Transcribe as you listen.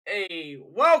Hey,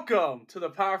 welcome to the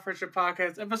Power Friendship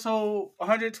Podcast, episode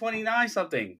 129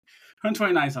 something.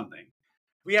 129 something.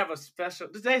 We have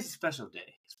today's a special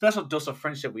day. Special dose of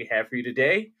friendship we have for you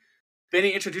today. Benny,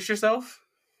 introduce yourself.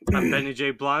 I'm Benny J.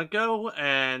 Blanco,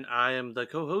 and I am the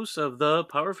co-host of the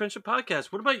Power Friendship Podcast.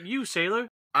 What about you, Sailor?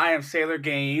 I am Sailor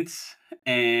Gaines,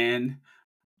 and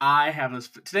I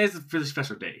have today's a really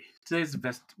special day. Today's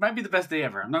might be the best day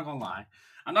ever. I'm not gonna lie.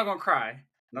 I'm not gonna cry.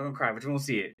 But you won't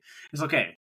see it. It's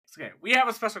okay. It's okay. We have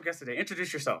a special guest today.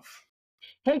 Introduce yourself.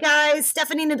 Hey guys,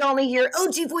 Stephanie Nadolny here.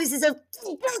 OG voices of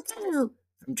from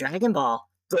Dragon Ball.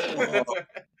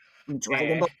 From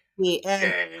Dragon Ball Z,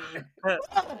 and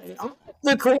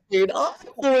the Queen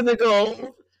for the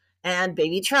gold, and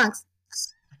Baby Trunks.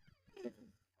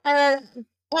 And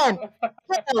KO,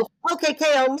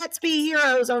 Let's Be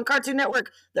Heroes on Cartoon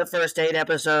Network. The first 8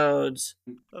 episodes.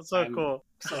 That's so cool.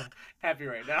 So happy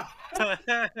right now.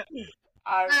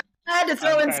 I had to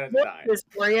throw in some this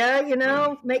for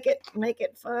you, make it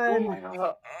fun.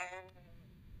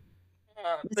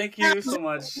 Thank you so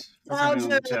much for coming on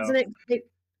the show.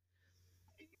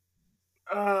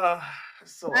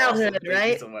 So awesome.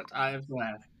 Thank you so much. I am so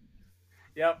happy.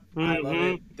 Yep, I love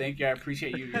it. Thank you. I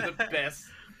appreciate you. You're the best.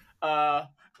 I'm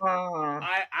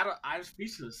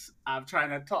speechless. I'm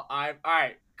trying to talk. All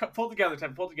right. Pull together,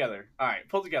 Tim. Pull together. All right.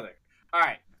 Pull together. All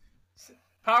right.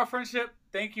 Power Friendship.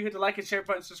 Thank you. Hit the like and share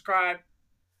button. Subscribe.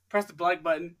 Press the like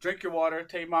button. Drink your water.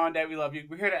 Tell your mom and dad we love you.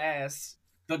 We're here to ask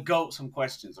the GOAT some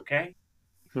questions, okay?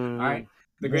 All right.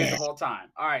 The greatest of all time.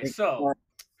 All right. So,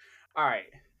 all right.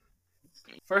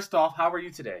 First off, how are you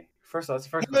today? That's the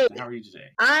first question. How are you today?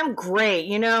 I'm great.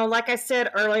 Like I said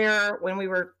earlier when we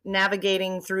were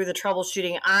navigating through the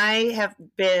troubleshooting, I have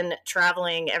been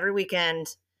traveling every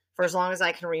weekend for as long as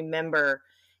I can remember.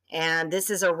 And this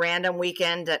is a random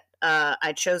weekend that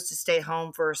I chose to stay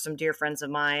home for some dear friends of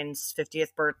mine's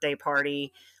 50th birthday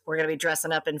party. We're going to be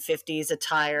dressing up in 50s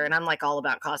attire. And I'm like all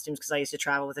about costumes because I used to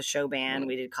travel with a show band.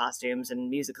 We did costumes and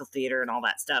musical theater and all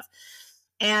that stuff.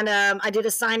 And I did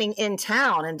a signing in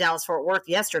town in Dallas-Fort Worth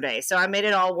yesterday. So I made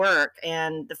it all work.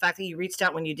 And the fact that you reached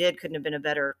out when you did couldn't have been a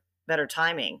better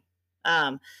timing.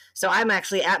 So I'm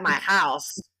actually at my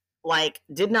house,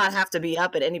 did not have to be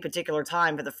up at any particular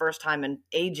time for the first time in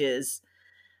ages.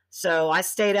 So I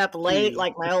stayed up late,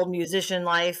 like my old musician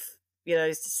life, I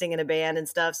used to sing in a band and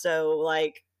stuff. So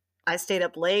I stayed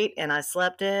up late and I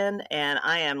slept in, and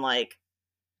I am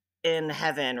in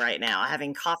heaven right now,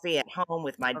 having coffee at home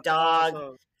with my dog.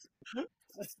 Awesome.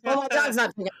 Well, my dog's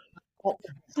not.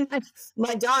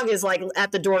 My dog is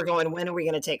at the door going, when are we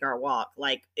going to take our walk?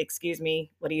 Excuse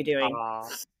me, what are you doing?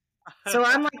 So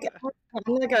I'm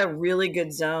a really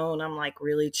good zone. I'm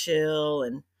really chill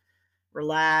and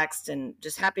relaxed and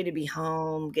just happy to be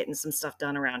home, getting some stuff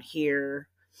done around here.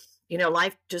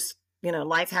 Life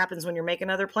happens when you're making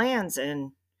other plans,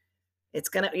 and it's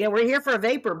we're here for a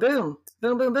vapor. Boom,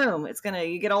 boom, boom, boom.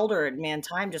 You get older, and man,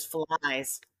 time just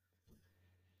flies.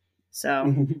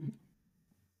 So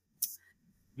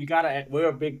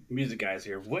we're big music guys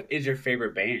here. What is your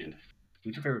favorite band?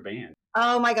 Who's your favorite band?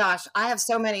 Oh my gosh, I have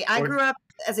so many. I grew up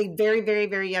as a very, very,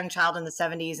 very young child in the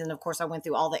 70s. And of course I went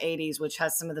through all the 80s, which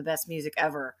has some of the best music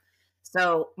ever.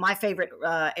 So my favorite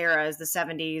era is the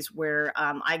 70s, where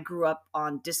I grew up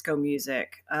on disco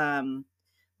music.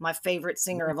 My favorite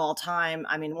singer of all time.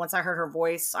 I mean, once I heard her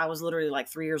voice, I was literally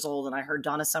 3 years old, and I heard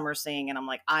Donna Summer sing, and I'm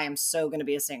like, I am so going to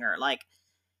be a singer.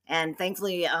 And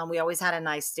thankfully, we always had a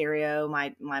nice stereo.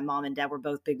 My mom and dad were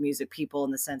both big music people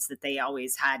in the sense that they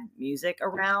always had music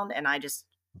around, and I just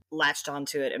latched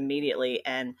onto it immediately.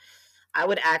 And I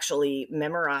would actually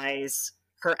memorize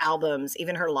her albums,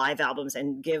 even her live albums,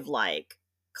 and give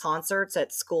concerts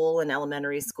at school and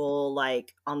elementary school,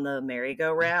 on the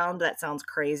merry-go-round. That sounds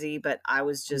crazy, but I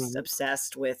was just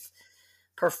obsessed with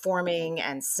performing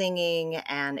and singing,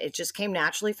 and it just came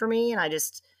naturally for me. And I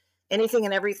just, anything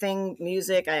and everything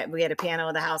music. We had a piano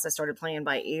in the house. I started playing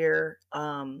by ear.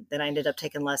 Then I ended up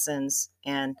taking lessons,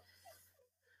 and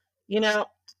I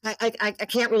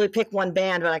can't really pick one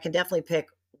band, but I can definitely pick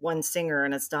one singer,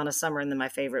 and it's Donna Summer. And then my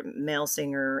favorite male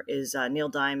singer is Neil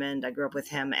Diamond. I grew up with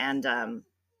him, and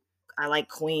I like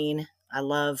Queen. I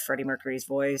love Freddie Mercury's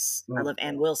voice. I love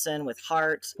Ann Wilson with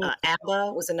Heart.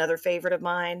 ABBA was another favorite of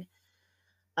mine.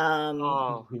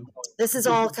 This is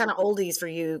all kind of oldies for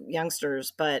you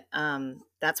youngsters, but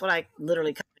that's what I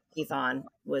literally cut my teeth on,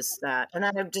 was that. And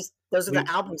then those are the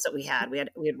albums that we had. We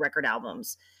had record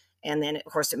albums. And then, of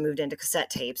course, it moved into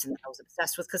cassette tapes. And I was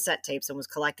obsessed with cassette tapes and was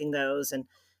collecting those, and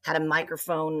had a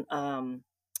microphone, not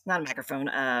a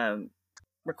microphone,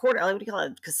 recorder, what do you call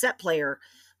it? Cassette player.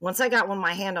 Once I got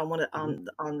my hand on one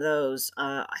on those,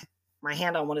 my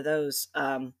hand on one of those,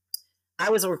 I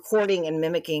was recording and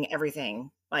mimicking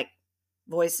everything, like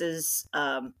voices,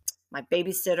 my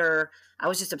babysitter. I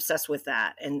was just obsessed with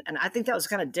that. And I think that was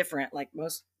kind of different. Like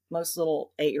most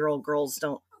little 8-year-old girls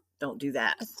don't do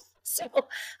that. So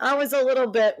I was a little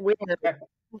bit weird,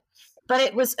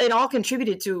 but it all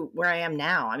contributed to where I am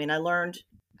now. I mean, I learned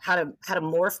how to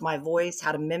morph my voice,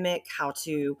 how to mimic, how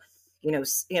to,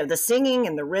 the singing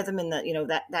and the rhythm and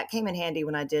the, that came in handy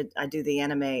when I do the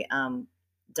anime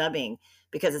dubbing,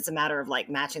 because it's a matter of like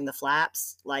matching the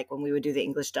flaps. Like when we would do the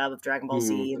English dub of Dragon Ball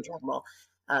Z and Dragon Ball,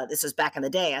 this was back in the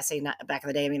day. I say not back in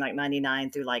the day, I mean like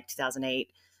 99 through like 2008.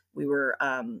 We were,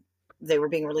 they were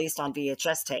being released on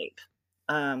VHS tape.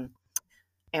 And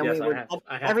yes, we were,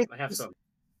 I have some.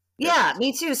 yeah,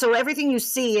 me too. So everything you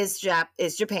see is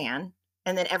Japan,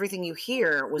 and then everything you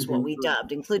hear was what we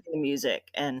dubbed, including the music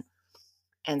and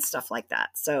stuff like that.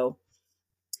 So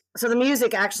the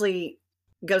music actually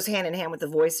goes hand in hand with the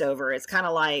voiceover. It's kind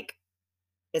of like,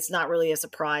 it's not really a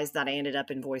surprise that I ended up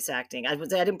in voice acting. I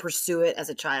didn't pursue it as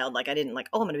a child. Like I didn't like,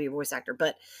 oh, I'm going to be a voice actor,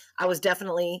 but I was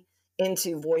definitely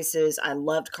into voices. I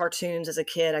loved cartoons as a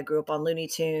kid. I grew up on Looney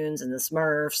Tunes and the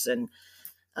Smurfs and,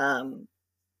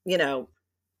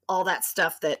 all that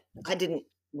stuff that I didn't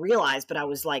realize, but I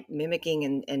was like mimicking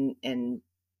and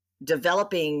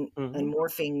developing and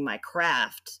morphing my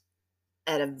craft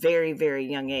at a very, very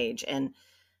young age. And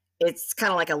it's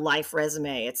kind of like a life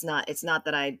resume. It's not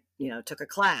that I, took a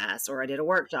class or I did a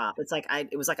workshop. It's like,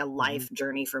 it was like a life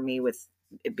journey for me, with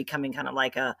it becoming kind of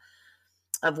like a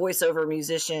voiceover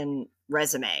musician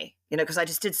resume, cause I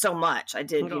just did so much. I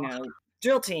did,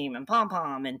 drill team and pom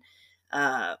pom and,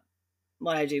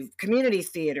 what I do, community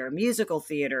theater, musical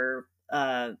theater.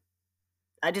 I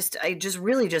just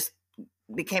really just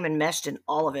became enmeshed in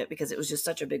all of it because it was just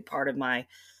such a big part of my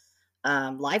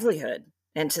livelihood.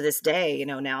 And to this day,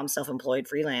 now I'm self-employed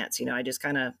freelance. I just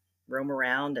kind of roam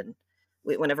around, and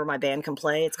whenever my band can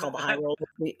play, it's called the High Rollers,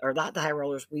 or not the High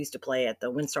Rollers. We used to play at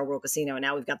the Windstar World Casino, and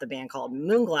now we've got the band called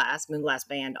Moonglass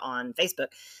Band on Facebook.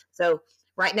 So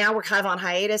right now we're kind of on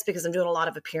hiatus because I'm doing a lot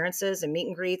of appearances and meet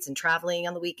and greets and traveling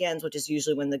on the weekends, which is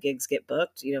usually when the gigs get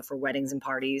booked, for weddings and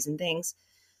parties and things.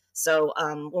 So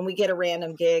when we get a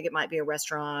random gig, it might be a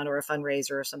restaurant or a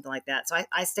fundraiser or something like that. So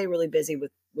I stay really busy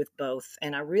with both.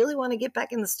 And I really want to get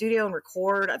back in the studio and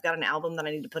record. I've got an album that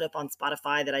I need to put up on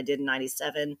Spotify that I did in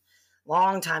 97,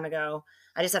 long time ago.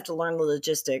 I just have to learn the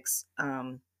logistics.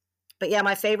 But yeah,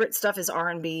 my favorite stuff is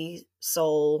R&B,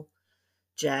 soul,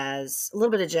 jazz, a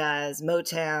little bit of jazz,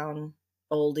 Motown,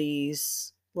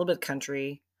 oldies, a little bit of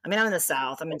country. I mean, I'm in the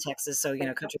South. I'm in Texas, so,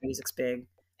 country music's big.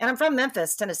 And I'm from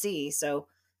Memphis, Tennessee, so,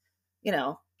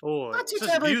 not too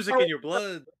just music in your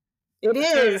blood. It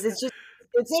is. It's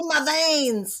in my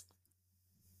veins.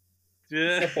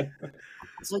 Yeah.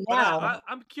 So yeah,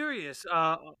 I'm curious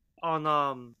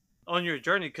on your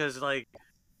journey, because like,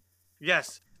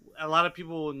 yes, a lot of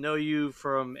people will know you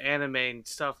from anime and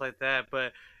stuff like that,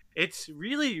 but it's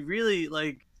really, really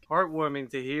like heartwarming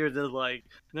to hear that, like,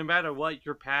 no matter what,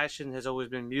 your passion has always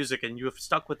been music, and you have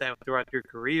stuck with that throughout your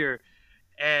career.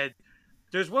 And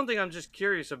there's one thing I'm just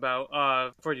curious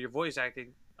about for your voice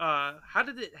acting. How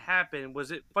did it happen?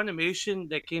 Was it Funimation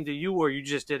that came to you, or you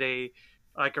just did a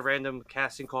random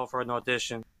casting call for an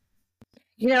audition?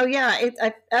 Yeah.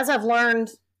 As I've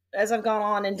learned, as I've gone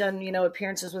on and done,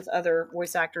 appearances with other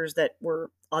voice actors that were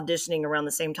auditioning around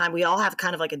the same time, we all have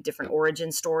kind of like a different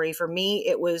origin story. For me,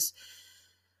 it was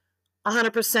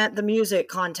 100% the music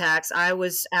contacts. I'll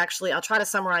try to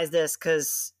summarize this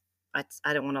because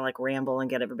I don't want to like ramble and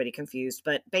get everybody confused,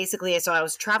 but basically, so I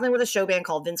was traveling with a show band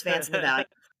called Vince Vance and the Valiant.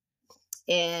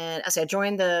 And I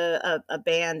joined a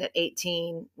band at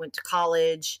 18, went to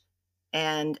college,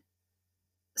 and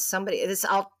it's kind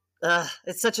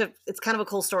of a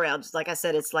cool story. Like I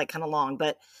said, it's like kind of long,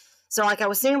 but so like I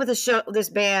was singing with this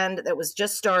band that was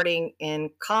just starting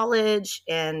in college,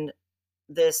 and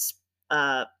this,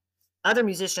 other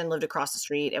musician lived across the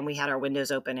street, and we had our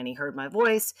windows open, and he heard my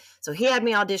voice. So he had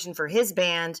me audition for his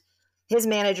band. His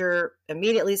manager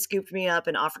immediately scooped me up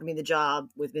and offered me the job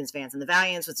with Vince Vance and the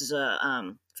Valiants, which is a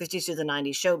 50s to the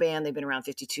 90s show band. They've been around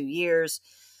 52 years.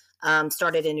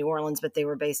 Started in New Orleans, but they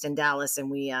were based in Dallas.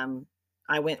 And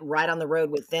I went right on the road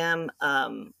with them.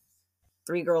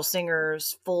 3 girl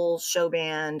singers, full show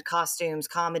band, costumes,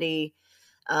 comedy.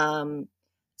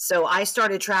 So I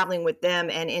started traveling with them,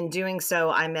 and in doing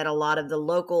so, I met a lot of the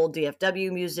local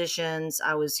DFW musicians.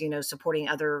 I was, supporting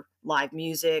other live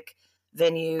music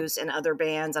venues and other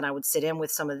bands, and I would sit in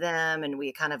with some of them, and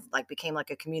we kind of like became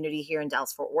like a community here in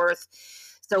Dallas-Fort Worth.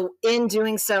 So in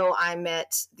doing so, I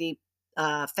met the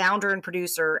founder and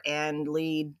producer and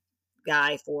lead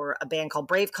guy for a band called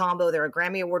Brave Combo. They're a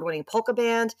Grammy Award winning polka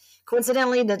band.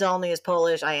 Coincidentally, Nadolny is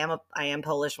Polish. I am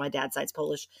Polish. My dad's side's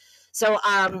Polish. So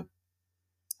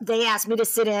they asked me to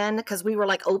sit in because we were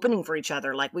like opening for each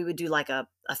other. Like we would do like a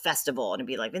festival, and it'd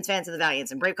be like Vince Vance and the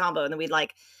Valiants and Brave Combo, and then we'd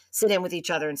like sit in with each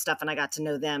other and stuff. And I got to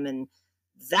know them. And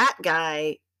that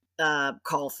guy,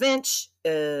 Carl Finch,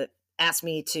 asked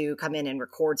me to come in and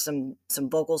record some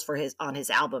vocals for on his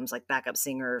albums, like backup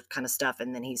singer kind of stuff.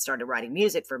 And then he started writing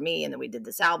music for me. And then we did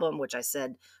this album, which I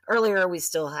said earlier, we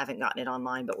still haven't gotten it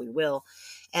online, but we will.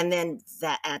 And then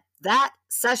at that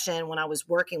session, when I was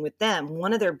working with them,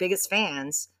 one of their biggest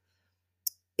fans,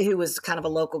 who was kind of a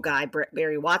local guy,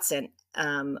 Barry Watson,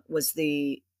 was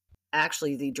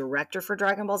actually the director for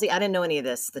Dragon Ball Z. I didn't know any of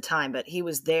this at the time, but he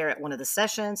was there at one of the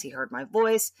sessions. He heard my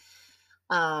voice.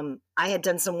 I had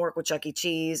done some work with Chuck E.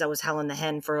 Cheese. I was Helen the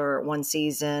Hen for one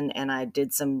season, and I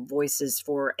did some voices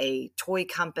for a toy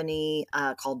company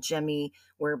called Jemmy,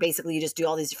 where basically you just do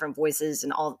all these different voices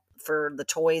and all for the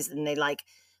toys, and they like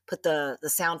put the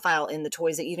sound file in the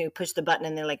toys that you push the button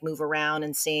and they like move around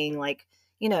and sing like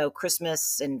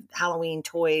Christmas and Halloween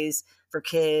toys for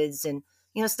kids and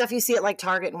stuff you see at like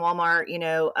Target and Walmart.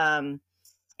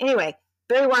 Anyway,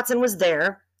 Barry Watson was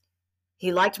there.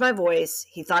 He liked my voice.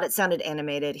 He thought it sounded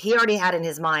animated. He already had in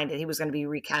his mind that he was going to be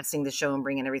recasting the show and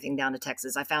bringing everything down to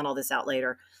Texas. I found all this out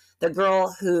later. The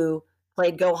girl who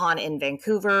played Gohan in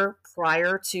Vancouver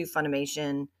prior to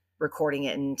Funimation recording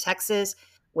it in Texas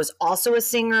was also a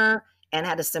singer and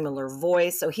had a similar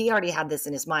voice. So he already had this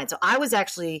in his mind. So I was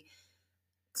actually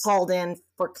called in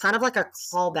for kind of like a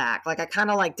callback. Like I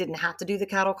kind of like didn't have to do the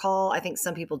cattle call. I think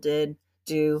some people did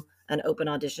do an open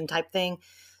audition type thing.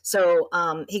 So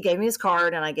he gave me his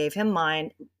card and I gave him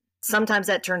mine. Sometimes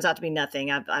that turns out to be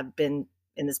nothing. I've been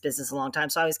in this business a long time,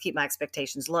 so I always keep my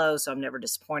expectations low, so I'm never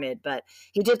disappointed. But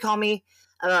he did call me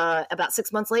about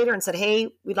 6 months later and said, "Hey,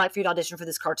 we'd like for you to audition for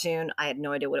this cartoon." I had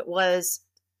no idea what it was.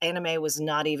 Anime was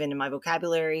not even in my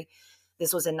vocabulary.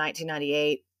 This was in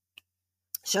 1998.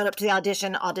 Showed up to the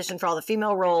auditioned for all the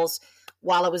female roles.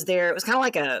 While I was there, it was kind of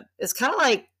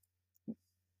like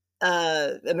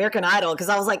American Idol, because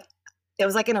it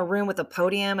was like in a room with a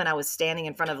podium and I was standing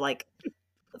in front of like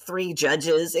 3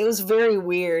 judges. It was very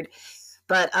weird.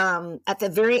 But at the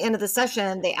very end of the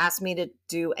session, they asked me to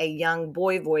do a young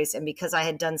boy voice. And because I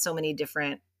had done so many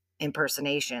different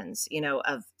impersonations,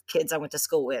 of kids I went to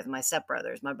school with, my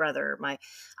stepbrothers, my brother,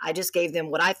 I just gave them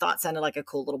what I thought sounded like a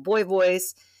cool little boy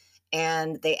voice.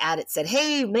 And they said,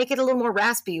 "Hey, make it a little more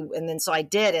raspy." And then so I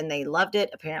did, and they loved it.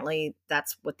 Apparently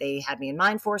that's what they had me in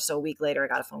mind for. So a week later, I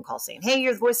got a phone call saying, "Hey,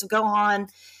 you're the voice of Gohan."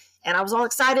 And I was all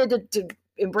excited to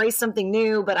embrace something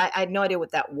new, but I had no idea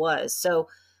what that was. So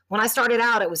when I started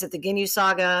out, it was at the Ginyu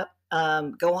Saga.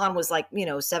 Gohan was like,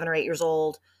 7 or 8 years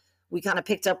old. We kind of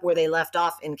picked up where they left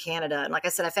off in Canada. And like I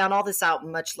said, I found all this out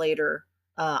much later.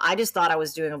 I just thought I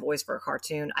was doing a voice for a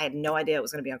cartoon. I had no idea it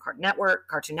was going to be on Cartoon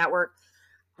Network.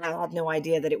 I had no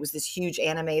idea that it was this huge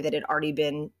anime that had already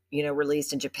been,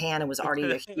 released in Japan and was already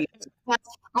a huge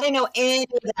success. I didn't know any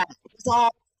of that. It was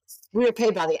all, we were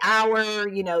paid by the hour.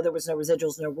 There was no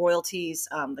residuals, no royalties.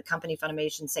 The company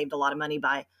Funimation saved a lot of money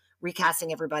by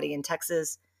recasting everybody in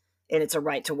Texas, and it's a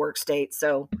right to work state.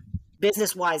 So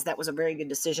business-wise, that was a very good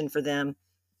decision for them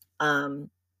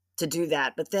to do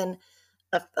that. But then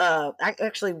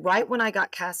actually, right when I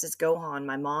got cast as Gohan,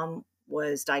 my mom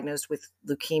was diagnosed with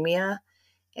leukemia.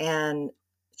 And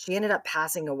she ended up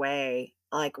passing away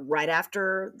like right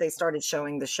after they started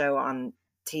showing the show on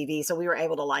TV. So we were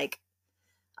able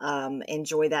to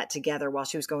enjoy that together while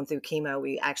she was going through chemo.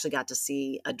 We actually got to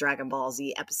see a Dragon Ball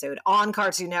Z episode on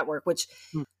Cartoon Network, which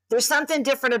there's something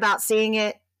different about seeing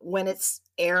it when it's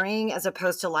airing as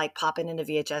opposed to like popping into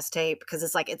VHS tape, because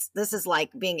it's like this is like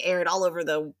being aired all over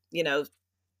the,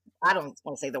 I don't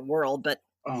want to say the world, but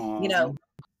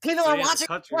people are watching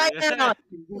right now.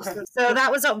 So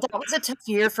that was a tough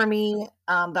year for me.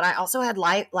 But I also had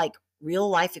real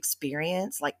life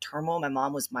experience, like turmoil. My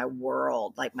mom was my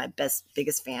world, like my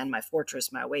biggest fan, my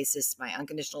fortress, my oasis, my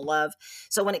unconditional love.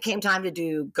 So when it came time to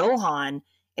do Gohan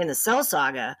in the Cell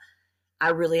Saga, I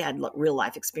really had real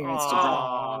life experience to do.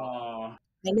 I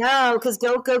know, because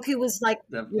Goku was like,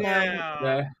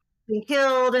 being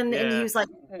killed, and he was like,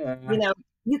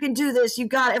 you can do this. You've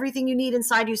got everything you need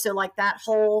inside you. So like that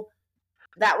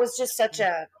was just such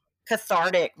a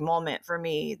cathartic moment for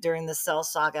me during the Cell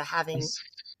Saga, having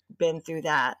been through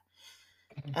that.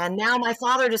 And now my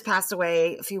father just passed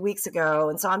away a few weeks ago.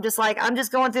 And so I'm just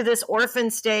going through this orphan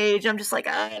stage. I'm just like,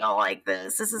 I don't like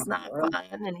this. This is not fun.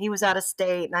 And he was out of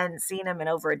state and I hadn't seen him in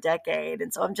over a decade.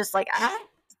 And so I'm just like,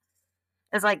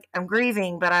 it's like, I'm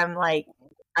grieving, but I'm like,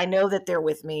 I know that they're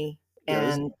with me.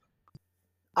 And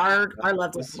our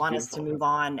loved This ones is want us to beautiful. move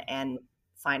on and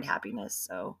find happiness.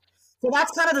 So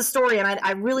that's kind of the story, and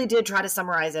I really did try to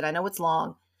summarize it. I know it's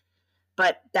long,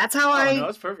 but that's how Oh no, I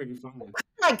it's perfect. It's fine.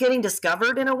 like getting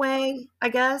discovered in a way, I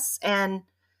guess. And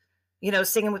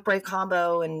singing with Brave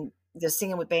Combo and just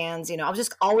singing with bands. I was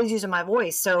just always using my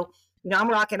voice. So I'm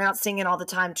rocking out singing all the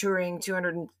time, touring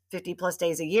 250 plus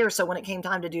days a year. So when it came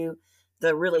time to do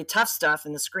the really tough stuff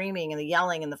and the screaming and the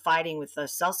yelling and the fighting with the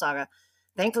Cell Saga,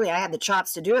 thankfully I had the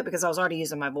chops to do it because I was already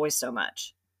using my voice so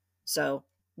much. So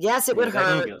yes, it would Yeah, that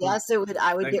hurt. Goku. Yes, it would.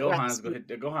 I would That get Gohan is rescued.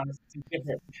 good. The Gohan is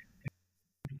different.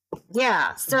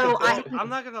 Yeah. So Well, I'm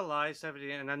not gonna lie,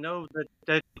 70, and I know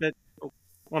that. Oh,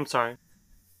 I'm sorry.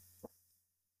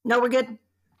 no, we're good.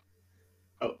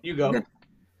 Oh, you We're go. good.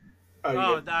 Oh, you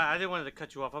Oh, good. I didn't want to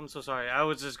cut you off. I'm so sorry. I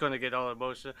was just going to get all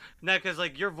emotional. Now, because,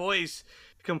 like, your voice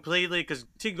completely... Because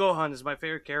T. Gohan is my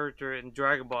favorite character in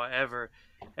Dragon Ball ever.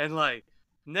 And, like,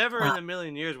 never in a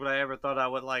million years would I ever thought I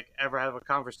would, like, ever have a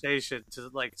conversation to,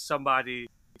 like, somebody...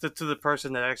 To the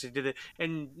person that actually did it.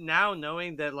 And now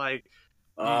knowing that, like,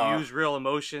 you use real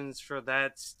emotions for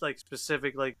that, like,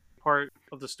 specific, like, part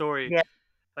of the story... Yeah.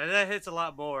 Like, that hits a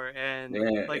lot more, and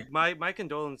Yeah. like my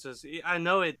condolences. I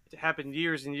know it happened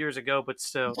years and years ago, but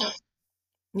still.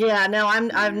 Yeah, no,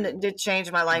 I've did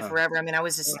change my life Uh, forever. I mean, I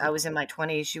was in my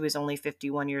 20s. She was only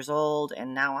 51 years old,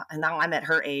 and now I'm at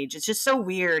her age. It's just so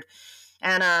weird.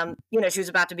 And she was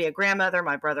about to be a grandmother.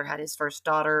 My brother had his first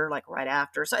daughter like right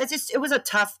after. So it was a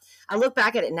tough. I look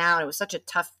back at it now, and it was such a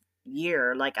tough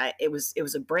year. Like it was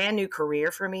a brand new career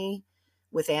for me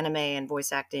with anime and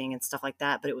voice acting and stuff like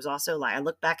that. But it was also like I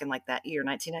look back and like that year,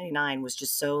 1999, was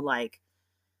just so like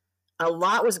a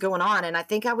lot was going on, and I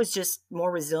think I was just more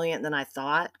resilient than I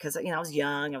thought because I was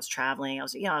young, I was traveling, I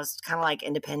was kind of like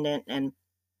independent, and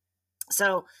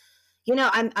so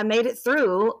I made it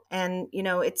through, and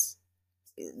it's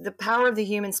the power of the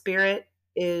human spirit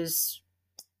is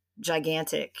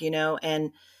gigantic,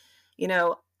 and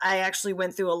I actually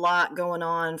went through a lot going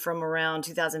on from around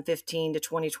 2015 to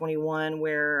 2021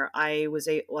 where I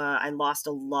lost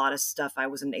a lot of stuff. I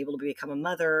wasn't able to become a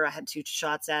mother. I had 2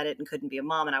 shots at it and couldn't be a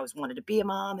mom, and I was wanted to be a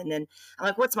mom. And then I'm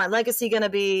like, what's my legacy going to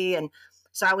be? And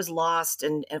so I was lost.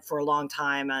 And for a long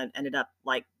time, I ended up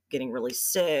like getting really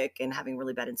sick and having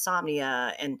really bad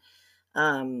insomnia. And,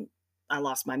 I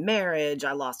lost my marriage.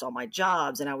 I lost all my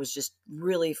jobs, and I was just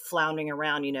really floundering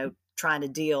around, trying to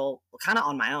deal kind of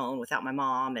on my own without my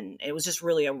mom. And it was just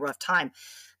really a rough time.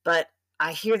 But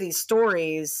I hear these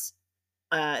stories.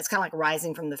 It's kind of like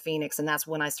rising from the phoenix. And that's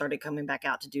when I started coming back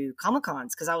out to do Comic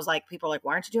Cons. Cause I was like, people are like,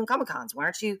 why aren't you doing Comic Cons? Why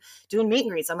aren't you doing meet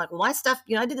and greets? I'm like, well, my stuff,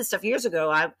 I did this stuff years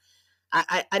ago. I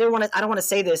don't want to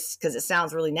say this because it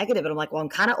sounds really negative, but I'm like, well, I'm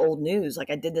kind of old news. Like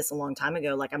I did this a long time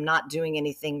ago. Like I'm not doing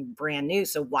anything brand new.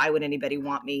 So why would anybody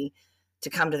want me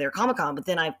to come to their Comic Con? But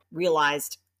then I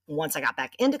realized once I got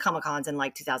back into Comic Cons in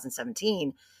like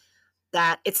 2017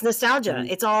 that it's nostalgia. Mhm.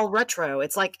 It's all retro.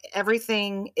 It's like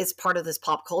everything is part of this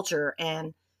pop culture,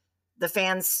 and the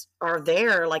fans are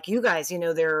there. Like you guys,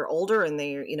 they're older, and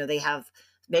they have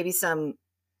maybe some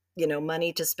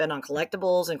money to spend on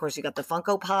collectibles. And of course you got the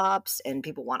Funko Pops, and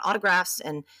people want autographs,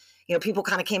 and people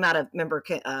kind of came out of, remember,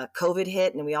 COVID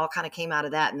hit, and we all kind of came out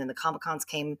of that, and then the Comic Cons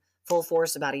came full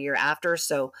force about a year after.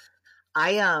 So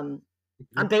I'm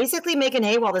basically making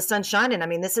hay while the sun's shining. I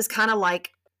mean, this is kind of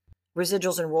like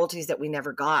residuals and royalties that we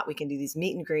never got. We can do these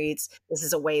meet and greets. This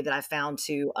is a way that I found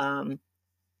to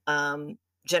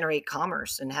generate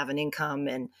commerce and have an income.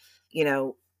 And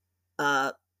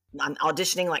uh, I'm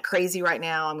auditioning like crazy right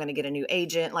now. I'm going to get a new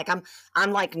agent. Like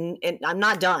I'm like, I'm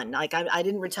not done. Like I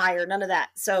didn't retire, none of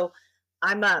that. So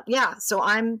So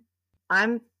I'm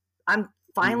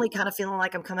finally kind of feeling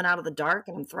like I'm coming out of the dark,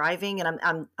 and I'm thriving. And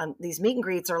I'm these meet and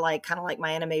greets are like kind of like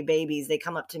my anime babies. They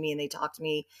come up to me and they talk to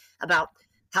me about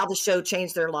how the show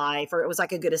changed their life, or it was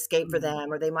like a good escape for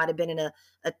them, or they might have been in a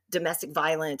domestic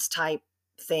violence type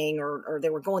thing, or they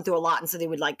were going through a lot, and so they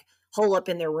would like hole up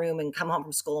in their room and come home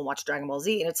from school and watch Dragon Ball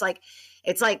Z. And it's like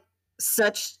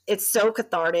it's so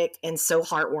cathartic and so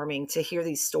heartwarming to hear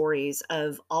these stories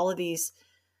of all of these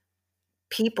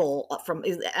people from,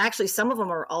 actually some of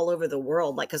them are all over the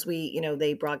world, like because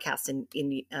they broadcast in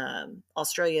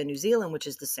Australia and New Zealand, which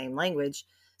is the same language.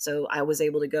 So I was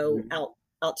able to go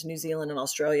out to New Zealand and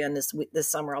Australia, and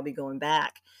this summer I'll be going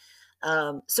back.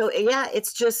 So yeah,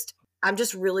 I'm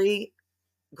just really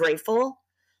grateful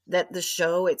that the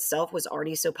show itself was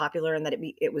already so popular, and that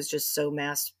it was just so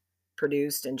mass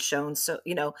produced and shown. So,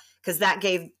 because that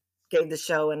gave the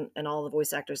show and all the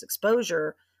voice actors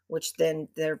exposure, which then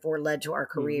therefore led to our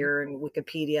career and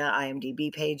Wikipedia,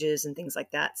 IMDb pages and things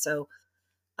like that. So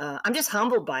I'm just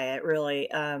humbled by it, really.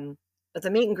 But the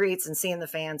meet and greets and seeing the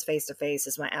fans face to face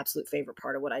is my absolute favorite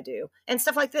part of what I do. And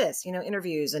stuff like this,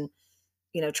 interviews and,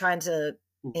 trying to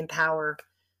empower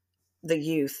the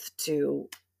youth to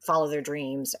follow their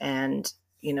dreams and,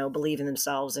 believe in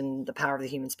themselves and the power of the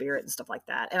human spirit and stuff like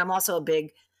that. And I'm also a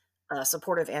big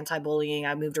supportive anti-bullying.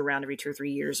 I moved around every 2 or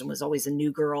 3 years and was always a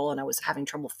new girl, and I was having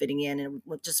trouble fitting in. And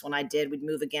just when I did, we'd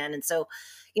move again. And so,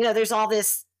 there's all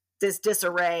this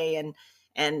disarray and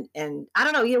I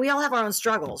don't know, we all have our own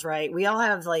struggles, right? We all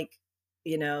have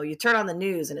you turn on the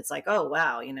news and it's like, oh,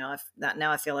 wow,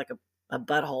 now I feel like a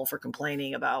butthole for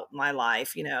complaining about my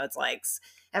life. It's like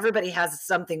everybody has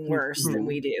something worse than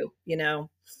we do,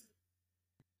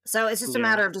 So it's just a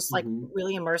matter of just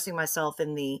really immersing myself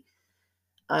in the,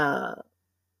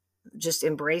 just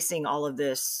embracing all of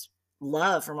this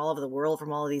love from all over the world,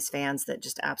 from all of these fans that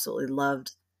just absolutely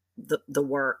loved the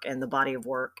work and the body of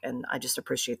work. And I just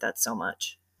appreciate that so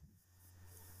much.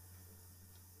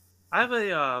 I have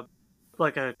a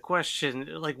question.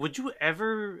 Like, would you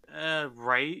ever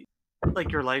write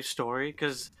your life story?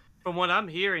 Because from what I'm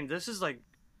hearing, this is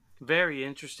very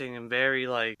interesting and very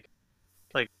like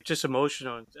just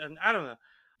emotional. And I don't know.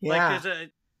 Yeah.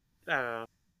 I don't know.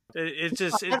 It's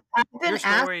just I've been your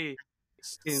story.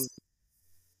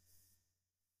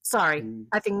 Sorry,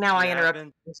 I think now I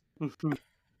interrupted.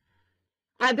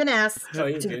 I've been asked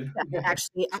to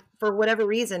actually, for whatever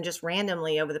reason, just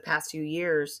randomly over the past few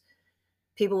years,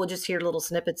 people would just hear little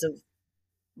snippets of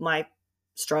my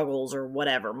struggles or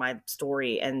whatever, my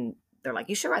story, and they're like,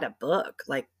 "You should write a book."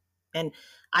 And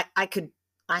I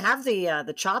have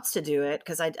the chops to do it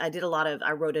because I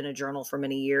wrote in a journal for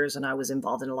many years, and I was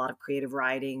involved in a lot of creative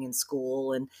writing in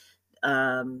school, and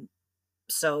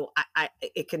so I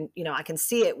can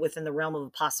see it within the realm of a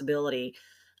possibility.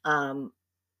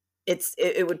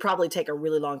 It would probably take a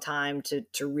really long time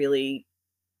to really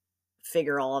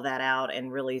figure all of that out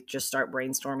and really just start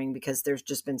brainstorming, because there's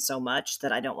just been so much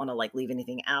that I don't want to leave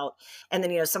anything out. And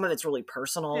then, some of it's really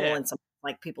personal, and some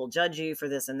people judge you for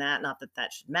this and that. Not that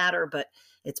that should matter, but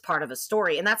it's part of a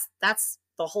story. And that's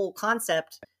the whole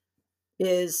concept,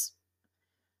 is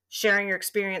sharing your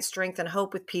experience, strength, and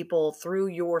hope with people through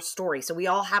your story. So we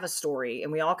all have a story,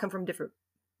 and we all come from different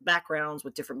backgrounds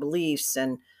with different beliefs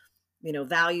and,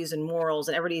 values and morals,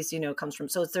 and everybody's, comes from,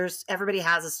 so everybody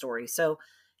has a story. So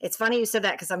it's funny you said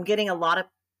that, because I'm getting a lot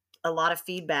of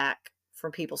feedback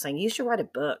from people saying, you should write a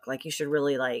book. You should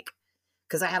really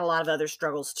because I had a lot of other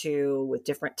struggles too, with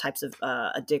different types of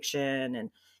addiction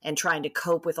and trying to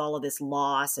cope with all of this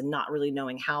loss and not really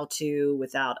knowing how to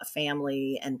without a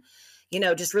family, and,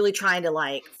 just really trying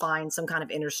to find some kind of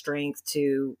inner strength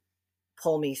to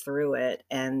pull me through it.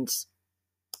 And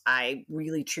I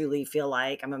really truly feel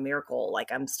like I'm a miracle.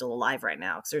 I'm still alive right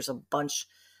now, because there's a bunch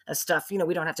of stuff, we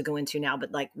don't have to go into now, but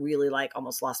really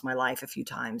almost lost my life a few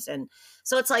times. And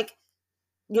so it's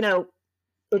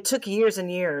it took years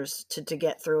and years to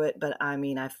get through it. But I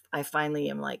mean, I finally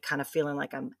am kind of feeling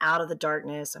like I'm out of the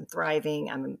darkness. I'm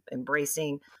thriving. I'm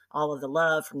embracing all of the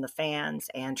love from the fans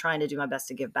and trying to do my best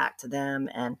to give back to them.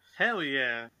 And hell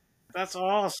yeah. That's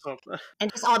awesome.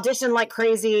 And just audition like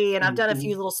crazy. And I've done a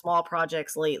few little small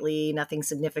projects lately, nothing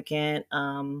significant.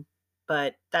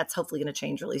 But that's hopefully going to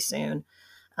change really soon.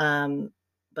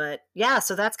 But yeah,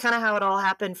 so that's kind of how it all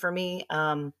happened for me.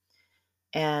 And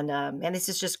this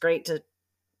is just great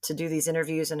to do these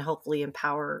interviews and hopefully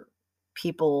empower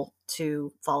people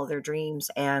to follow their dreams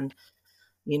and,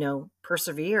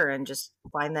 persevere and just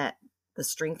find that the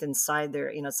strength inside there.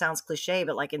 It sounds cliche,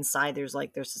 but inside there's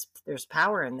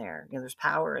power in there. There's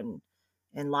power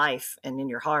in life and in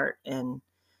your heart. And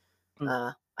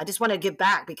I just want to give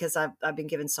back, because I've been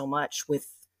given so much with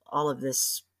all of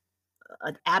this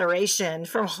adoration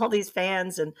from all these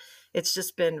fans, and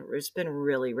it's been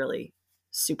really, really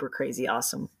super crazy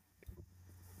awesome.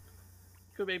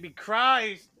 Could make me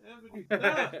cry. No,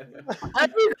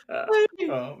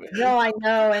 I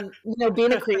know. And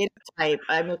being a creative type,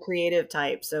 I'm a creative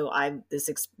type, so I'm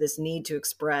this need to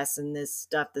express, and this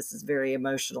stuff, this is very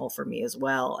emotional for me as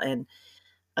well. And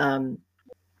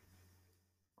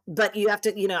but you have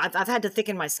to, I've had to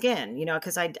thicken my skin,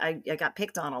 because I got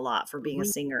picked on a lot for being a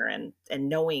singer and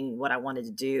knowing what I wanted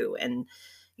to do. And,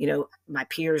 my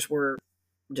peers were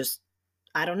just,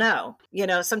 I don't know,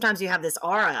 sometimes you have this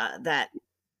aura that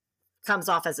comes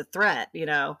off as a threat,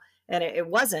 and it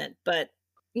wasn't, but,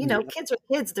 kids are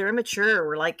kids, they're immature.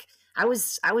 We're I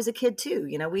was a kid too,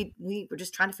 we were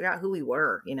just trying to figure out who we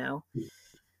were,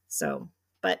 so,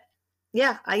 but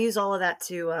yeah, I use all of that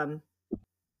to,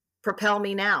 propel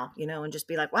me now, and just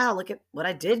be like, wow, look at what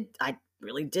I did. I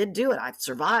really did do it. I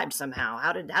survived somehow.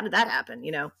 How did that happen?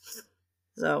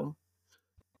 So.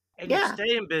 And you're Yeah.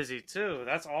 staying busy too.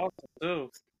 That's awesome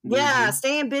too. Yeah, Mhm.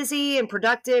 staying busy and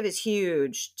productive is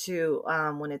huge too.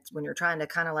 When you're trying to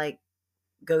kind of like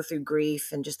go through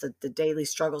grief and just the daily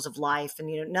struggles of life,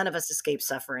 and none of us escape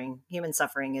suffering. Human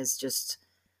suffering is just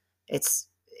it's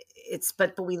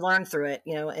but we learn through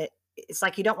it. It's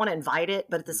like you don't want to invite it,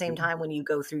 but at the same Mhm. time, when you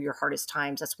go through your hardest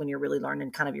times, that's when you're really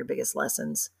learning kind of your biggest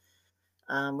lessons.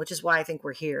 Which is why I think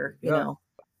we're here. Yeah.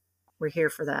 We're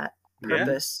here for that Yeah.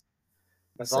 purpose.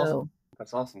 That's So awesome.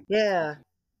 That's awesome. yeah,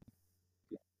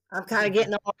 I'm kind of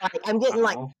getting all like I'm getting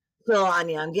like chill on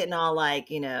you. I'm getting all like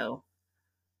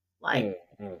like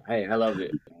Hey, I love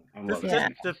it. I This love this yeah.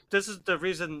 it. this is the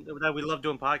reason that we love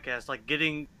doing podcasts, like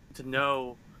getting to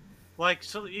know, like,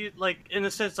 so you, like, in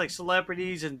a sense, like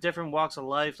celebrities and different walks of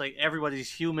life. Like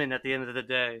everybody's human at the end of the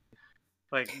day.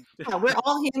 Like Yeah, we're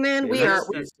all human. Yeah,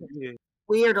 that's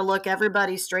We are to look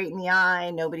everybody straight in the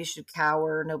eye. Nobody should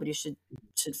cower. Nobody should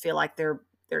feel like their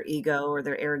ego or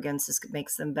their arrogance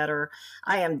makes them better.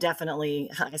 I am definitely,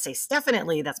 like I say,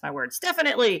 definitely. That's my words.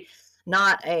 Definitely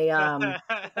not a. I'm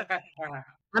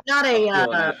not a.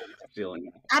 Feeling that. Feeling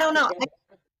that. I don't know.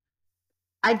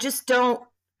 I just don't.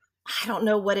 I don't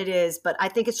know what it is, but I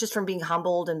think it's just from being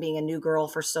humbled and being a new girl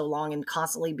for so long and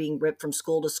constantly being ripped from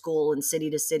school to school and city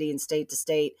to city and state to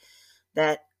state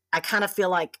that I kind of feel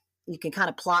like you can kind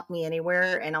of plop me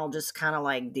anywhere and I'll just kind of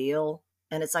like deal.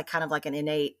 And it's like kind of like an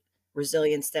innate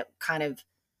resilience that kind of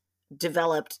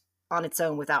developed on its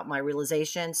own without my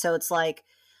realization. So it's like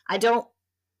I don't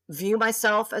view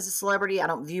myself as a celebrity. I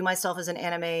don't view myself as an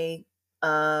anime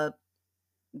uh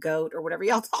goat or whatever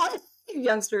y'all call it, you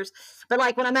youngsters. But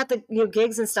like when I'm at the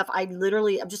gigs and stuff, I'm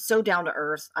just so down to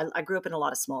earth. I grew up in a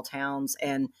lot of small towns,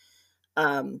 and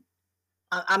um,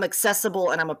 I'm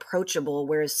accessible and I'm approachable,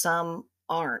 whereas some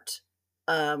aren't.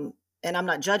 And I'm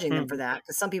not judging them for that,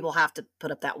 because some people have to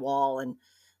put up that wall, and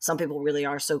some people really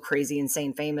are so crazy,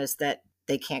 insane, famous that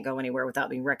they can't go anywhere without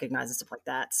being recognized and stuff like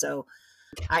that. So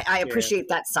I appreciate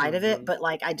that side of it, but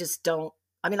like I just don't.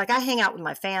 I mean, like I hang out with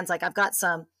my fans. Like I've got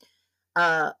some.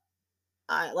 Uh,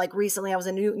 like recently, I was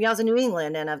in New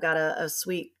England, and I've got a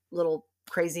sweet little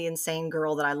crazy insane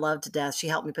girl that I love to death. She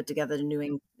helped me put together the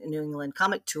New England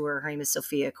comic tour. Her name is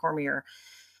Sophia Cormier,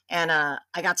 and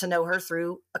I got to know her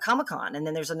through a Comic-Con. And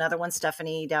then there's another one,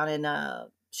 Stephanie, down in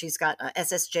she's got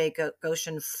SSJ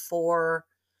Goshen 4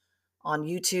 on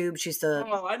YouTube. She's the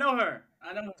I know her.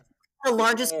 I know her. the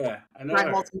largest I know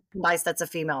her. merchandise that's a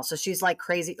female. So she's like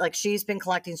crazy. Like she's been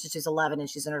collecting since she's 11 and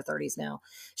she's in her 30s now.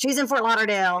 She's in Fort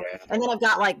Lauderdale. Yeah. And then I've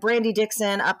got like Brandy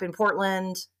Dixon up in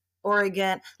Portland,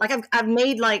 Oregon. Like I've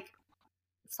made like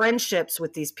friendships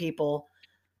with these people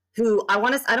who I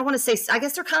don't want to say, I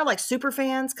guess they're kind of like super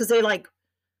fans, because they like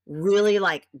really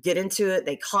like get into it.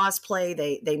 They cosplay,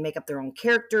 they make up their own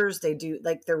characters. They do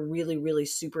like, they're really, really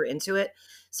super into it.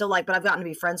 So like, but I've gotten to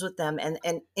be friends with them.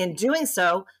 And in doing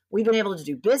so, we've been able to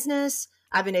do business.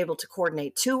 I've been able to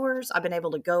coordinate tours. I've been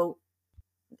able to go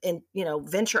and,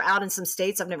 venture out in some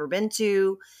states I've never been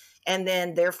to. And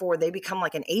then therefore they become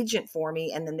like an agent for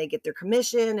me, and then they get their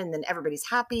commission, and then everybody's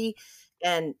happy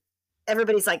and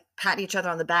everybody's like patting each other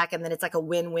on the back. And then it's like a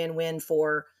win-win-win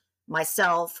for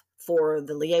myself, for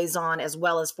the liaison, as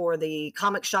well as for the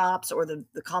comic shops or the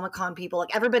Comic-Con people.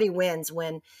 Like everybody wins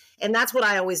when, and that's what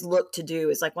I always look to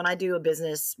do, is like when I do a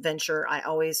business venture, I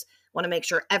always want to make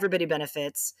sure everybody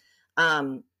benefits,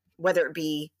 whether it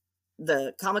be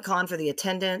the Comic-Con for the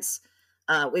attendance.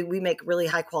 We make really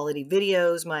high quality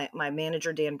videos. My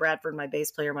manager, Dan Bradford, my bass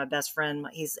player, my best friend,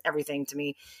 he's everything to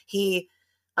me. He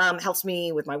helps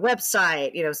me with my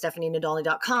website,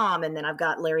 StephanieNadolny.com. And then I've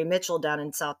got Larry Mitchell down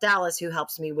in South Dallas, who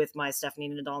helps me with my Stephanie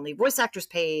Nadolny voice actors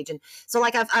page. And so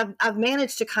like I've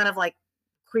managed to kind of like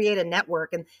create a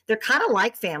network, and they're kind of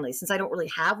like family. Since I don't really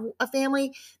have a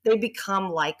family, they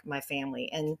become like my family.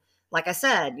 And like I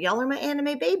said, y'all are my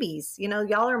anime babies.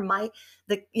 Y'all are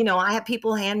I have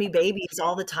people hand me babies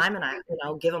all the time, and I,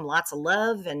 give them lots of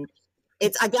love, and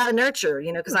I got to nurture,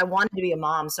 because I wanted to be a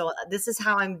mom. So this is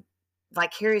how I'm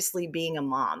vicariously being a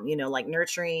mom, like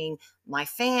nurturing my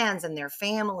fans and their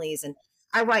families. And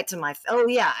I write to I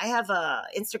have a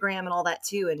Instagram and all that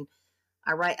too. And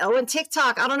I write, and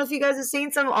TikTok. I don't know if you guys have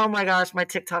seen some. Oh my gosh, my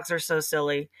TikToks are so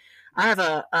silly. I have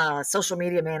a social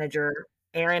media manager,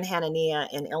 Aaron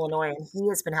Hanania in Illinois, and he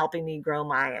has been helping me grow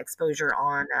my exposure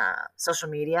on social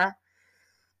media.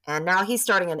 And now he's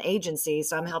starting an agency,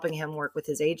 so I'm helping him work with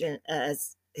his agent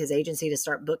as his agency to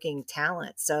start booking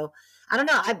talent. So I don't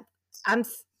know. I'm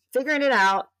figuring it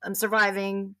out. I'm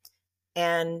surviving,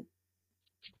 and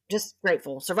just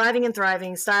grateful. Surviving and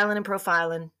thriving, styling and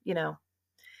profiling,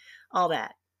 all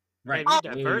that. Right. And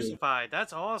you diversified.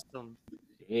 That's awesome.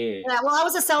 Yeah. Yeah, well, I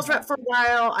was a sales rep for a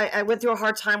while. I went through a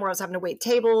hard time where I was having to wait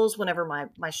tables whenever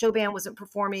my show band wasn't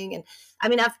performing. And I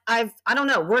mean, I don't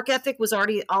know, work ethic was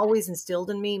already always instilled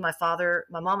in me. My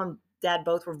mom and dad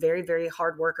both were very, very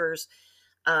hard workers.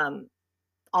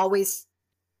 Always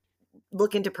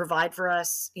looking to provide for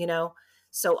us, you know?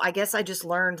 So I guess I just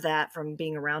learned that from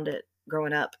being around it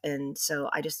growing up. And so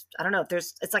I don't know,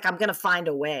 it's like, I'm going to find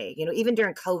a way, you know, even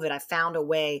during COVID, I found a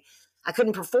way. I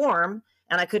couldn't perform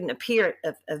and I couldn't appear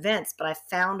at events, but I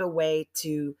found a way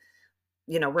to,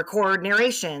 you know, record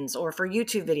narrations or for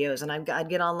YouTube videos. And I'd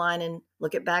get online and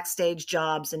look at backstage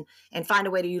jobs and find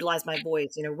a way to utilize my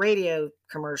voice, you know, radio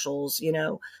commercials, you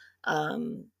know?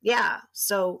 Yeah.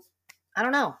 So I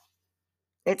don't know.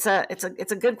 It's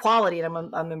a good quality, and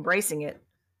I'm embracing it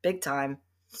big time.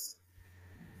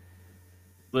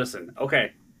 Listen,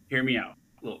 okay, hear me out.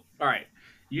 Look, all right,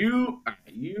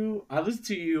 I listen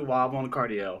to you while I'm on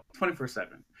cardio 24/7.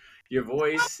 Your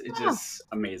voice is just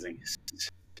amazing.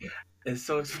 It's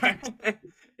so inspiring.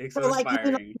 It's so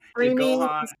inspiring. Your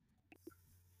Gohan,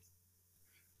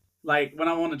 like when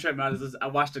I'm on the treadmill, I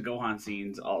watch the Gohan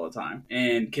scenes all the time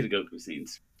and Kid Goku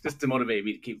scenes just to motivate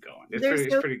me to keep going.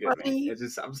 It's pretty good, man. It's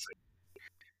just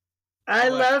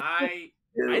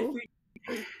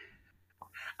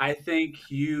I think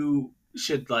you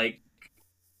should like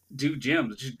do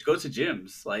gyms. Just go to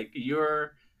gyms. Like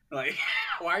you're like,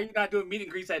 why are you not doing meet and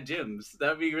greets at gyms?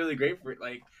 That would be really great for it.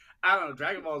 Like I don't know,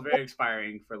 Dragon Ball is very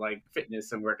inspiring for like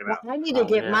fitness and working out. I need to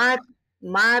get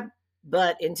my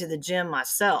butt into the gym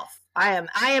myself. I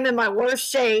am in my worst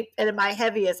shape and in my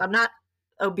heaviest. I'm not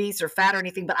obese or fat or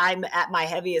anything, but I'm at my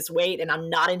heaviest weight and I'm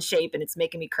not in shape and it's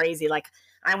making me crazy. Like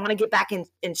I want to get back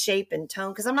in shape and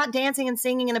tone because I'm not dancing and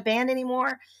singing in a band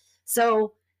anymore.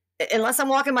 So unless I'm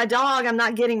walking my dog, I'm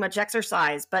not getting much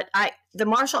exercise. But the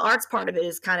martial arts part of it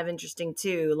is kind of interesting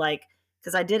too. Like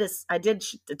because I did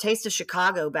the Taste of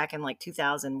Chicago back in like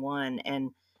 2001,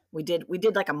 and we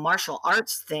did like a martial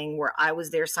arts thing where I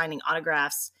was there signing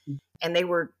autographs, and they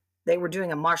were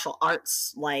doing a martial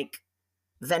arts like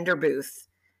vendor booth.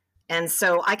 And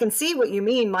so I can see what you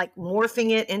mean, like morphing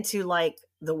it into like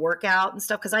the workout and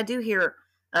stuff. Cause I do hear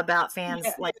about fans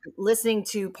like listening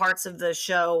to parts of the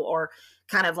show or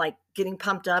kind of like getting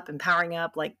pumped up and powering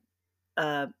up, like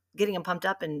getting them pumped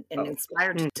up and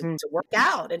inspired to work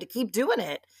out and to keep doing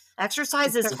it.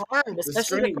 Exercise is hard,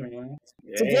 especially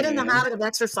to get in the habit of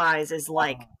exercise is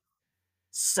like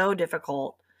so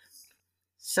difficult.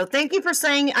 So thank you for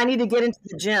saying I need to get into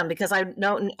the gym because I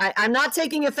know I'm not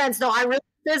taking offense. No, I really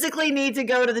physically need to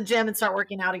go to the gym and start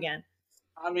working out again.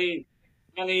 I mean,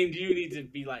 you need to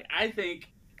be like, I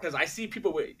think, because I see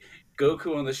people with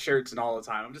Goku on the shirts and all the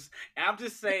time. I'm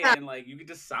just saying, like, you could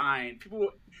just sign people.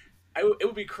 It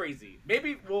would be crazy.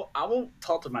 Maybe I will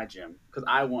talk to my gym because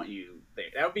I want you there.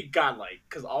 That would be godlike.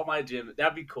 Because all my gym,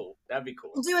 that'd be cool.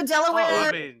 We'll do a Delaware.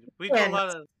 I mean, we do a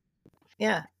lot of.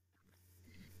 Yeah.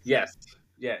 Yes.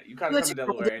 Yeah, you kind of come to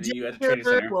Delaware and then you at the training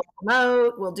center. We'll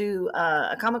promote. We'll do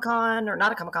a Comic-Con, or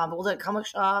not a Comic-Con, but we'll do a comic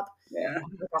shop. Yeah.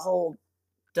 A whole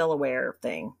Delaware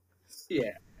thing.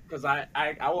 Yeah, because I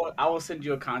will send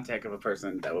you a contact of a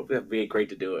person that would be great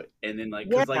to do it. And then like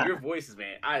your voices,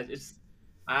 man, I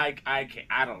can't.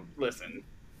 I don't listen.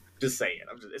 Just say it.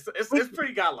 It's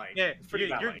pretty godlike. Yeah, it's pretty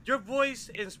godlike. Your voice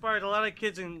inspired a lot of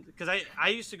kids, because I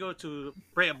used to go to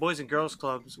boys and girls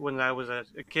clubs when I was a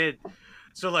kid.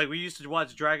 So like we used to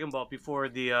watch Dragon Ball before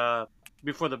the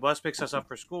bus picks us up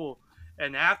for school,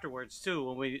 and afterwards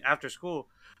too after school.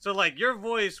 So like your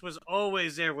voice was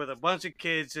always there with a bunch of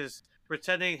kids just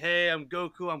pretending, hey, I'm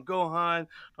Goku, I'm Gohan,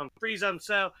 I'm Frieza, I'm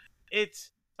Cell.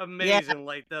 It's amazing. Yeah.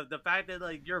 Like the fact that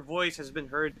like your voice has been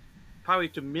heard probably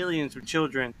to millions of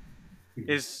children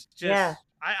is just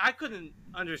I couldn't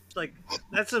understand. Like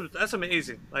that's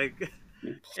amazing. Like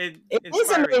it is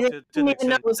amazing. I didn't even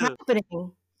know what was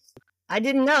happening. I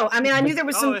didn't know. I mean, I knew there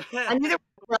was some. I knew there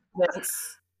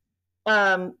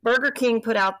was Burger King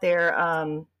put out their.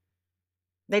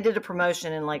 They did a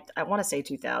promotion in like I want to say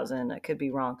 2000. I could be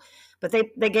wrong, but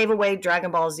they gave away Dragon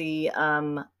Ball Z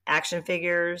action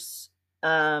figures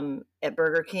at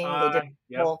Burger King. They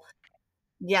did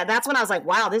yeah, that's when I was like,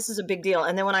 wow, this is a big deal.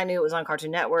 And then when I knew it was on Cartoon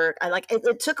Network, I like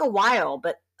it took a while,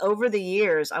 but over the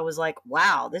years, I was like,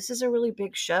 wow, this is a really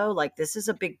big show. Like, this is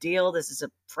a big deal. This is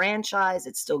a franchise.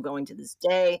 It's still going to this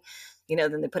day. You know,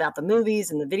 then they put out the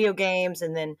movies and the video games.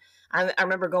 And then I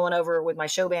remember going over with my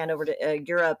show band over to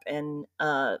Europe. And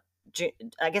I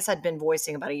guess I'd been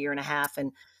voicing about a year and a half.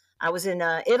 And I was in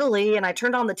Italy, and I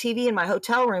turned on the TV in my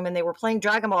hotel room, and they were playing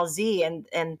Dragon Ball Z. And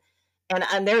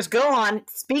there's Gohan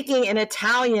speaking in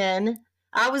Italian.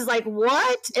 I was like,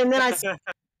 what? And then I saw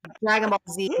Dragon Ball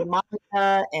Z,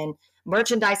 Monica, and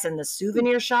merchandise in the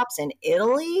souvenir shops in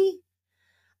Italy,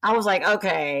 I was like,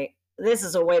 okay, this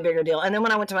is a way bigger deal. And then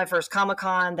when I went to my first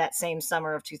Comic-Con that same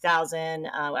summer of 2000,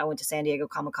 I went to San Diego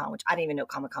Comic-Con, which I didn't even know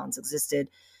Comic-Cons existed.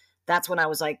 That's when I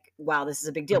was like, wow, this is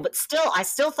a big deal. But still, I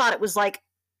still thought it was like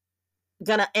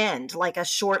gonna end, like a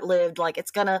short-lived, like it's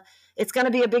gonna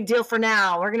be a big deal for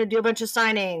now. We're gonna do a bunch of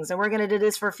signings and we're gonna do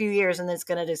this for a few years and then it's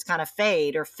gonna just kind of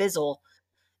fade or fizzle.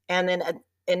 And then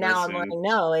and now I'm learning,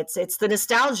 no, it's the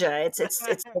nostalgia.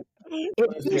 Hey,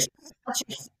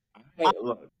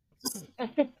 look.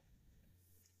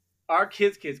 Our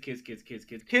kids,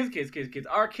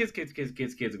 our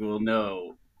kids will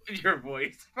know your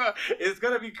voice. It's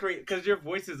gonna be crazy because your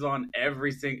voice is on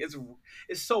everything.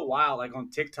 It's so wild. Like on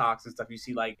TikToks and stuff, you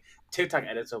see like TikTok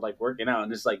edits of like working out,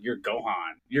 and it's like your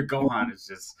Gohan. Your Gohan is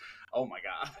just, oh my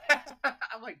god.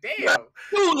 I'm like, damn.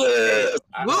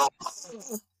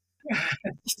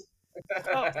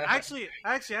 Oh, actually,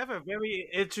 I have a very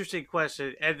interesting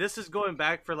question, and this is going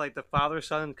back for like the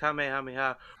father-son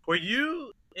Kamehameha. Were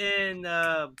you in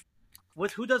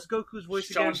who does Goku's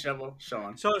voice again? Sean.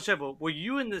 Shebo. Were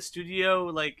you in the studio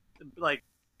like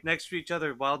next to each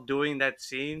other while doing that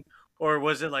scene, or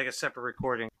was it like a separate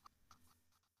recording?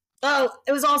 Oh,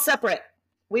 it was all separate.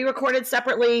 We recorded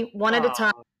separately, one at a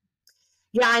time.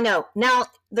 Yeah, I know. Now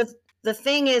the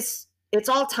thing is, it's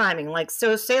all timing. Like,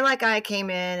 so say like I came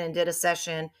in and did a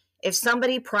session. If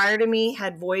somebody prior to me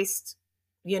had voiced,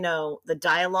 the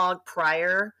dialogue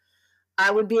prior,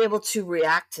 I would be able to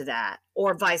react to that,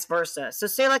 or vice versa. So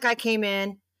say like I came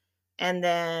in and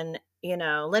then,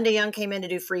 Linda Young came in to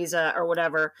do Frieza or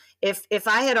whatever. If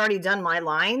I had already done my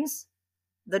lines,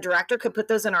 the director could put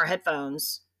those in our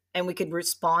headphones and we could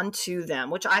respond to them,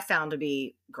 which I found to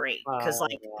be great. Because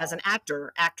as an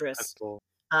actress, cool.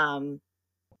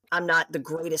 I'm not the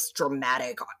greatest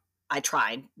dramatic. I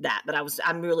tried that, but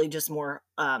I'm really just more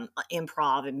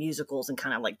improv and musicals and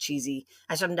kind of like cheesy.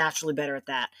 I'm naturally better at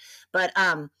that. But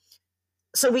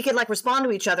so we could like respond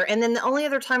to each other. And then the only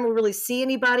other time we really see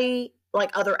anybody,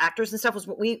 like other actors and stuff, was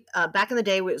when we back in the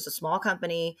day, it was a small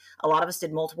company. A lot of us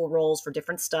did multiple roles for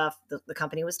different stuff. The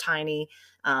company was tiny.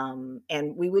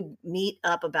 And we would meet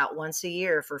up about once a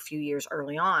year for a few years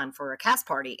early on for a cast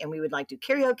party. And we would like do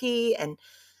karaoke and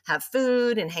have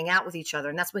food and hang out with each other.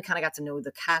 And that's when we kind of got to know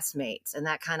the castmates. And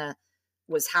that kind of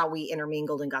was how we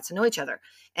intermingled and got to know each other.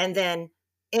 And then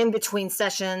in between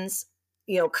sessions,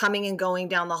 coming and going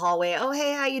down the hallway, oh,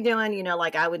 hey, how you doing?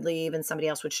 Like I would leave and somebody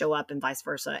else would show up and vice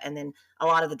versa. And then a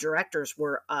lot of the directors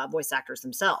were voice actors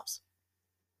themselves.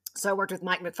 So I worked with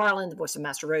Mike McFarland, the voice of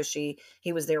Master Roshi.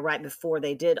 He was there right before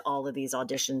they did all of these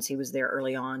auditions. He was there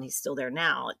early on. He's still there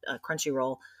now at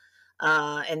Crunchyroll.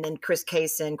 And then Chris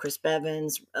Kaysen, Chris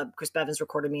Bevins. Chris Bevins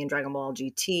recorded me in Dragon Ball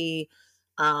GT.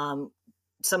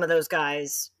 Some of those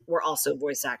guys were also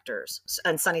voice actors.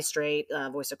 And Sonny Strait,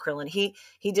 voice of Krillin, he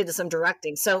did some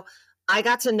directing. So I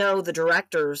got to know the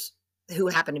directors who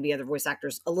happened to be other voice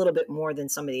actors a little bit more than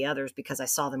some of the others because I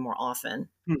saw them more often.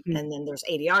 Mm-hmm. And then there's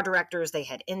ADR directors. They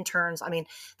had interns. I mean,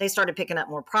 they started picking up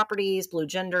more properties, Blue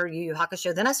Gender, Yu Yu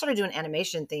Hakusho. Then I started doing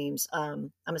animation themes.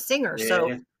 I'm a singer. Yeah.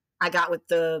 So I got with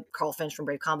the Carl Finch from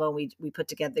Brave Combo. And we put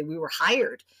together, we were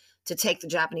hired to take the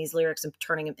Japanese lyrics and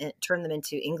turn them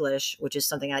into English, which is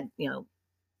something I,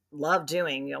 love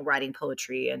doing, writing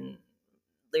poetry and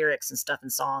lyrics and stuff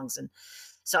and songs. And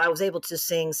so I was able to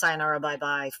sing Sayonara Bye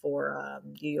Bye for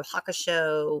Yu Yu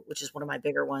Hakusho, which is one of my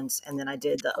bigger ones. And then I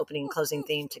did the opening and closing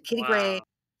theme to Kitty Grey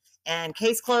and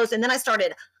Case Closed. And then I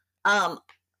started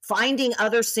finding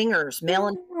other singers, male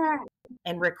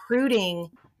and recruiting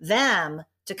them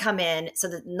to come in so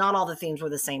that not all the themes were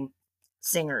the same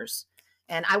singers.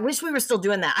 And I wish we were still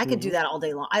doing that. I could do that all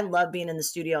day long. I love being in the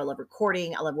studio. I love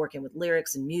recording. I love working with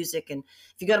lyrics and music. And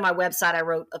if you go to my website, I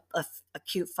wrote a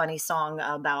cute, funny song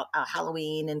about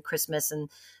Halloween and Christmas, and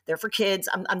they're for kids.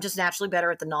 I'm just naturally better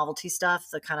at the novelty stuff,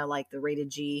 the kind of like the rated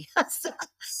G stuff,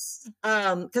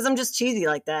 because I'm just cheesy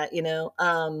like that,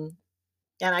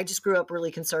 and I just grew up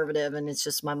really conservative, and it's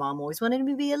just my mom always wanted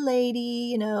me to be a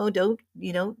lady, don't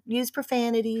use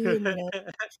profanity. And,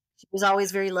 she was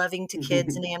always very loving to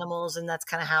kids and animals, and that's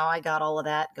kind of how I got all of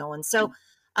that going. So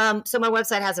so my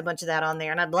website has a bunch of that on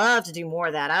there, and I'd love to do more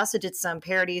of that. I also did some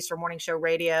parodies for morning show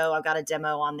radio. I've got a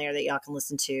demo on there that y'all can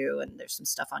listen to, and there's some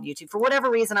stuff on YouTube. For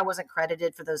whatever reason, I wasn't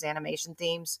credited for those animation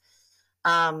themes.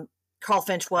 Carl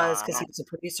Finch was, because he was a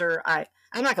producer. I'm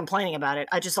not complaining about it.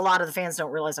 A lot of the fans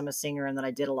don't realize I'm a singer and that I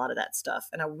did a lot of that stuff.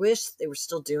 And I wish they were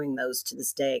still doing those to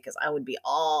this day, because I would be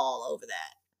all over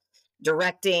that.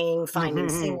 Directing, finding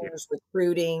singers,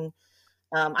 recruiting.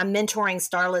 I'm mentoring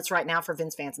starlets right now for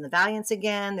Vince Vance and the Valiants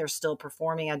again. They're still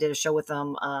performing. I did a show with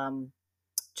them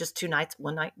just 2 nights,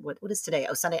 one night. What is today?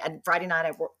 Oh, Sunday and Friday night.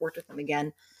 I worked with him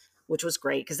again, which was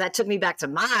great because that took me back to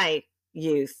my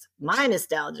youth, my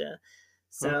nostalgia.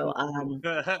 So,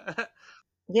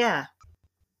 yeah.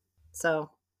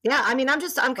 So, yeah, I mean, I'm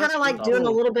kind of like doing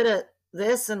a little bit of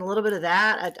this and a little bit of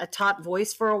that. I taught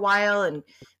voice for a while and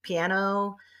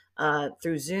piano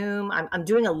through Zoom. I'm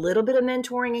doing a little bit of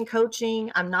mentoring and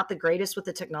coaching. I'm not the greatest with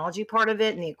the technology part of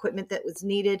it and the equipment that was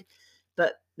needed,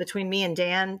 but between me and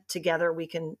Dan together, we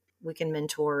can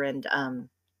mentor and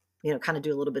kind of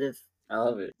do a little bit of I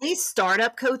love it. At least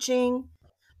startup coaching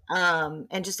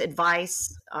and just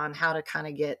advice on how to kind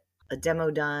of get a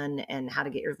demo done and how to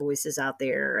get your voices out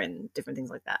there and different things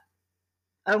like that.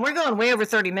 We're going way over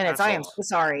 30 minutes. I am so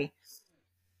sorry.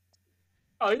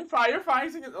 Oh, you're fine. You're fine.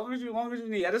 As long as you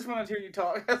need. I just wanted to hear you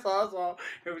talk. That's all.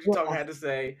 Hear what you talk had to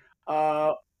say.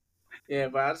 Yeah,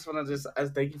 but I just want to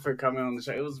thank you for coming on the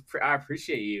show. I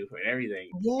appreciate you and everything.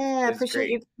 Yeah, appreciate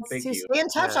you. Thank you. Stay in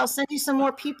touch. I'll send you some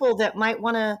more people that might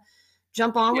want to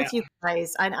jump on with you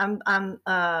guys.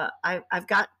 I've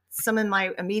got some in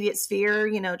my immediate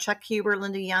sphere. Chuck Huber,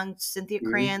 Linda Young, Cynthia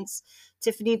Krantz,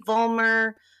 Tiffany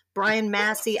Vollmer, Brian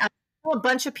Massey. I know a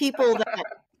bunch of people that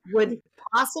would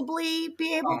possibly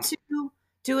be able to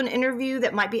do an interview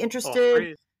that might be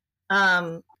interested.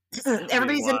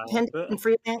 Everybody's independent and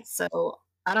freelance, so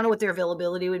I don't know what their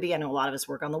availability would be. I know a lot of us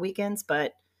work on the weekends,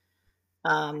 but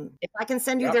if I can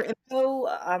send you their info,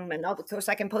 and of course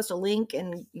I can post a link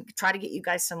and try to get you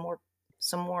guys some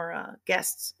more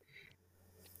guests.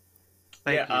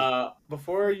 Thank you.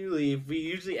 Before you leave, we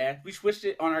usually ask. We switched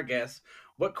it on our guests.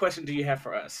 What question do you have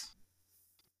for us?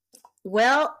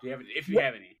 Well, if you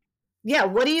have any. Yeah,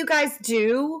 what do you guys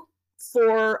do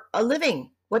for a living?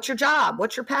 What's your job?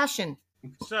 What's your passion?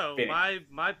 So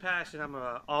my passion, I'm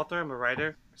an author, I'm a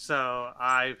writer. So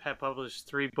I have published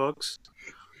 3 books,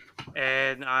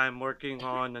 and I'm working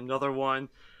on another one.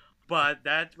 But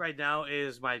that right now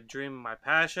is my dream, my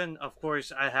passion. Of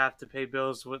course, I have to pay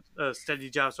bills with a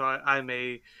steady job, so I'm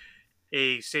a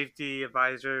safety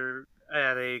advisor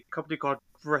at a company called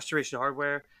Restoration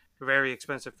Hardware, very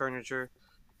expensive furniture.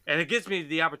 And it gives me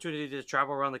the opportunity to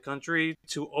travel around the country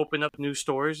to open up new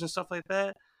stores and stuff like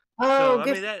that. Oh, so,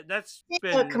 good. I mean, that's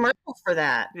been a commercial for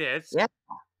that. Yeah,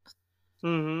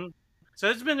 Mm-hmm.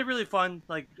 So it's been a really fun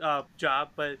job,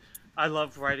 but I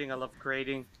love writing. I love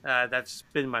creating. That's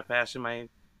been my passion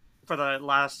for the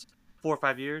last 4 or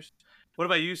 5 years. What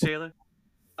about you, Sailor?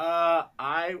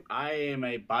 I am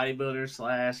a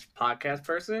bodybuilder / podcast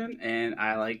person, and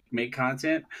I make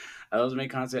content. I love to make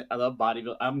content. I love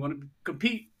bodybuilding. I'm going to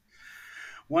compete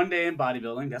one day in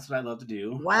bodybuilding. That's what I love to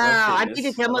do. Wow, I need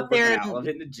to come up there and I love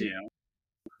hitting the gym.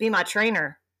 Be my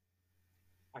trainer.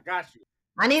 I got you.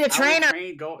 I need a trainer.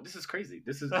 This is crazy.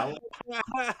 I got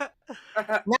you.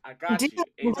 I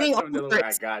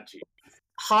got you.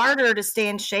 Harder to stay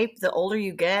in shape the older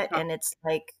you get, and it's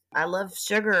like I love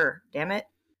sugar. Damn it.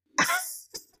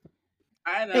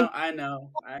 I know.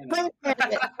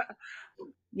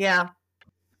 Yeah.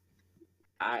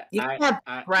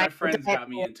 My friends got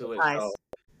me into it. So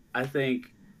I think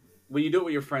when you do it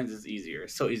with your friends, it's easier.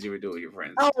 It's so easy to do it with your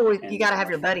friends. Oh, you got to have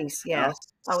your buddies. Yeah,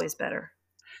 it's always better.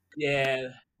 Yeah.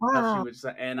 Wow.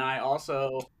 And I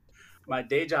also, my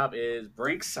day job is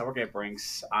Brinks. I work at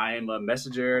Brinks. I am a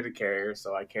messenger to carrier,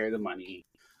 so I carry the money.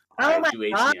 Oh my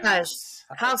gosh!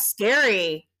 How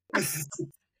scary!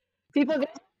 People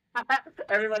get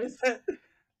everybody said.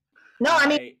 No, I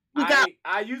mean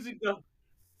I usually go.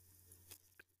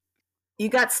 You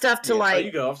got stuff to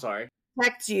you go. I'm sorry.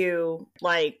 Protect you,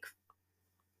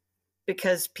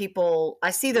 because people.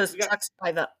 I see those trucks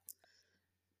drive up.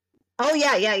 Oh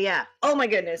yeah. Oh my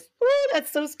goodness! Ooh,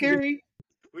 that's so scary.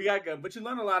 We got good, but you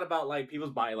learn a lot about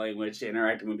people's body language,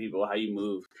 interacting with people, how you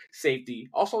move, safety.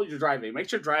 Also, your driving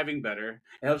makes your driving better.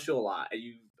 It helps you a lot, and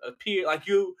you appear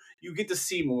you get to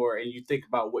see more, and you think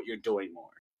about what you're doing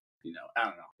more. I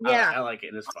don't know. Yeah, I like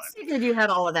it. It's fun. I figured you had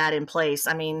all of that in place.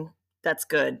 I mean, that's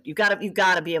good. You got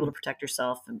to be able to protect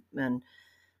yourself,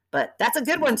 but that's a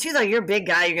good one too. Though you're a big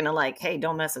guy, you're gonna hey,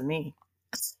 don't mess with me.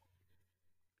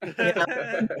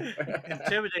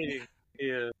 Intimidating.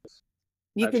 Yeah.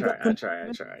 You can I try.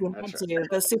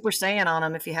 Go Super Saiyan on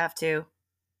them if you have to.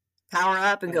 Power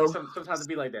up and go. Sometimes it'd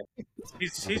be like that.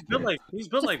 He's built like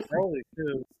Broly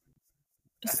too.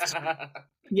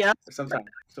 Yeah. Sometimes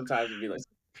it'd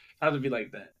be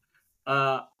like that.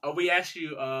 We asked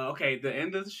you. Okay, the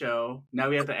end of the show. Now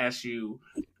we have to ask you,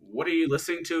 what are you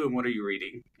listening to and what are you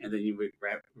reading? And then you would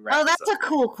wrap. Oh, that's a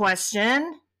cool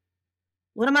question.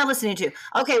 What am I listening to?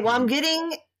 Okay, well, I'm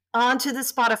getting onto the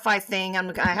Spotify thing. I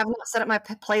have not set up my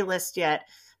playlist yet,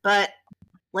 but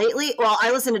Lately, well,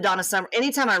 I listen to Donna Summer.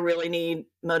 Anytime I really need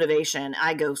motivation,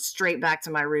 I go straight back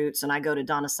to my roots and I go to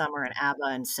Donna Summer and ABBA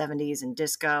and 70s and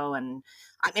disco. And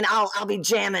I mean, I'll be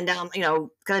jamming down, you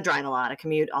know, because I drive a lot. I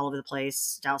commute all over the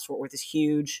place. Dallas Fort Worth is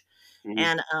huge.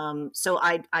 And so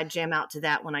I jam out to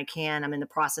that when I can. I'm in the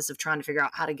process of trying to figure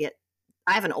out how to get,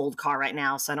 I have an old car right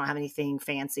now, so I don't have anything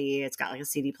fancy. It's got like a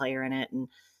CD player in it. And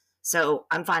so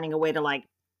I'm finding a way to like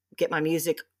get my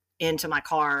music into my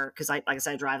car because like I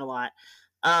said, I drive a lot.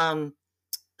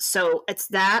 So it's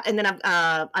that, and then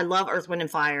I love Earth, Wind,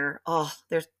 and Fire. Oh,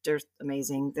 they're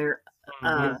amazing. They're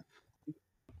and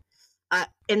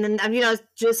then you know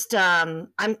just I'm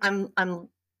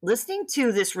listening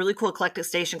to this really cool eclectic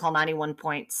station called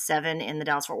 91.7 in the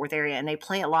Dallas Fort Worth area, and they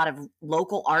play a lot of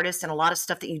local artists and a lot of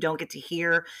stuff that you don't get to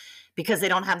hear because they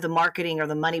don't have the marketing or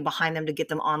the money behind them to get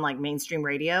them on like mainstream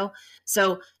radio.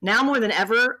 So now more than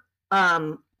ever,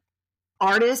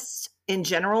 artists in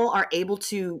general are able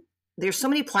to, there's so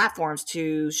many platforms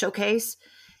to showcase,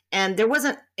 and there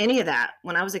wasn't any of that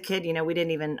when I was a kid. You know, we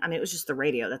didn't even, I mean, it was just the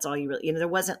radio. That's all you really, you know, there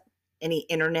wasn't any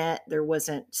internet, there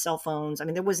wasn't cell phones. I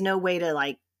mean, there was no way to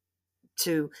like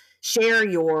to share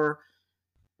your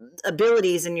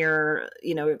abilities and your,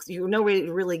 you know, no way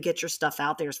to really get your stuff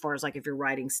out there as far as like if you're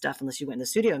writing stuff, unless you went in the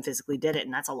studio and physically did it.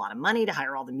 And that's a lot of money to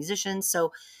hire all the musicians.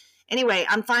 So anyway,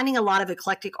 I'm finding a lot of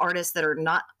eclectic artists that are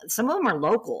not, some of them are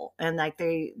local, and like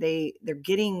they're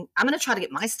getting, I'm going to try to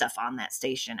get my stuff on that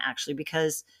station actually,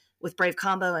 because with Brave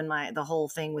Combo and the whole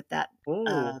thing with that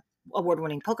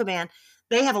award-winning polka band,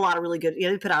 they have a lot of really good, you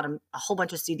know, they put out a whole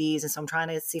bunch of CDs. And so I'm trying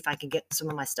to see if I can get some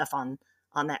of my stuff on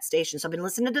that station. So I've been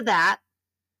listening to that.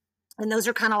 And those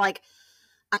are kind of like,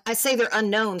 I say they're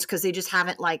unknowns because they just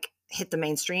haven't like hit the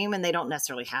mainstream, and they don't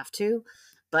necessarily have to.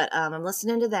 But I'm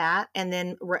listening to that, and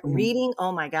then reading.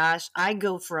 Oh my gosh, I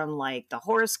go from like the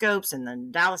horoscopes and the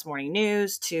Dallas Morning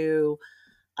News to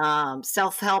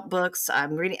self-help books.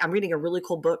 I'm reading a really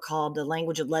cool book called The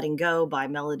Language of Letting Go by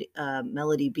Melody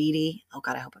Beattie. Oh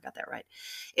God, I hope I got that right.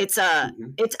 It's I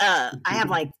have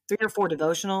like 3 or 4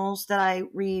 devotionals that I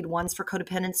read. One's for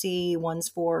codependency, one's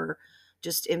for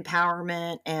just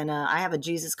empowerment, and I have a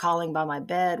Jesus Calling by my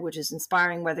bed, which is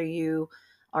inspiring whether you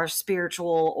are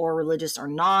spiritual or religious or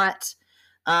not.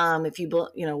 If you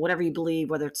know, whatever you believe,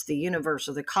 whether it's the universe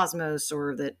or the cosmos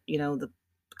or that, you know, the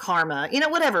karma, you know,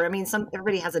 whatever. I mean,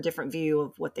 everybody has a different view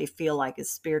of what they feel like is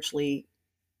spiritually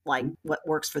like what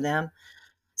works for them.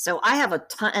 So I have a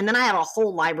ton, and then I have a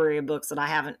whole library of books that I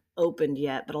haven't opened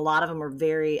yet, but a lot of them are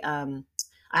very, I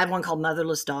have one called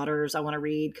Motherless Daughters I want to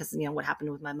read because, you know, what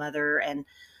happened with my mother. And,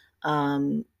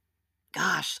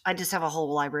 gosh, I just have a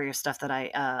whole library of stuff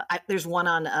that there's one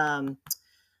on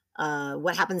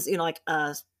what happens, you know, like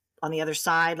on the other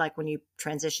side, like when you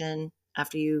transition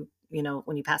after you know,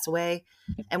 when you pass away.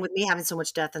 And with me having so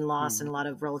much death and loss and a lot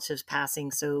of relatives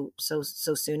passing so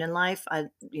soon in life, I,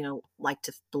 you know, like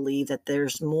to believe that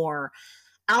there's more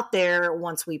out there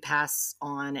once we pass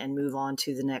on and move on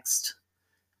to the next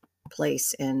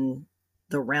place in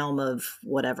the realm of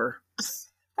whatever.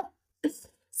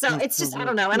 So it's just, I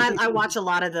don't know. And I watch a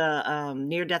lot of the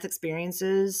near-death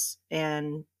experiences,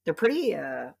 and they're pretty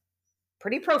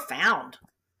profound.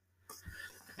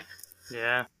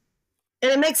 Yeah.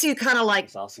 And it makes you kind of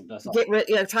like That's awesome. get rid,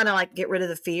 you know, trying to like get rid of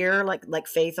the fear, like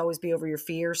faith always be over your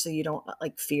fear, so you don't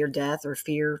like fear death or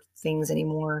fear things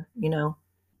anymore. You know,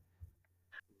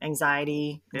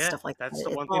 anxiety and stuff like that. That's the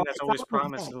one thing that's always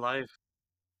promised in life.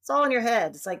 It's all in your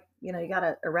head. It's like, you know, you got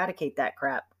to eradicate that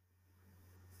crap.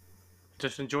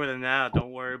 Just enjoy the now.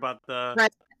 Don't worry about the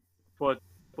what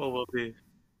will be.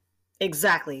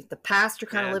 Exactly. The past, you're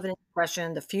kind of living in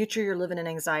depression. The future, you're living in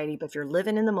anxiety. But if you're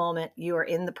living in the moment, you are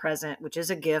in the present, which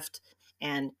is a gift.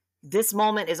 And this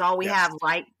moment is all we have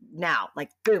right now.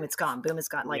 Like, boom, it's gone. Boom, it's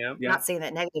gone. Like, not saying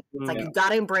that negative. It's like you got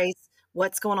to embrace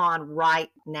what's going on right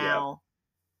now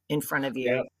in front of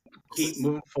you. Keep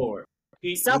moving forward.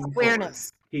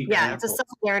 Self-awareness. It's a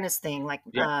self-awareness thing. Like,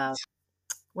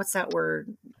 what's that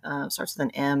word? Starts with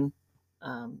an M.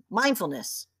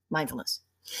 Mindfulness.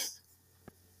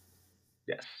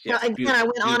 Yes. So again, I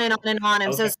went on and on and on.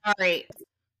 I'm so sorry.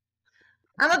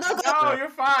 No, you're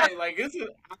fine. Like, this is,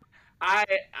 I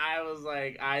was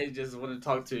like, I just want to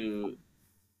talk to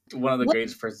one of the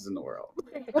greatest persons in the world.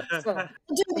 Do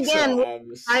it again.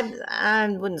 I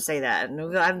wouldn't say that.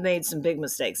 I've made some big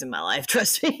mistakes in my life.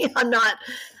 Trust me. I'm not.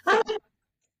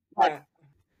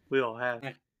 We all have.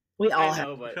 We all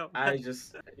have. But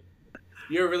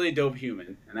you're a really dope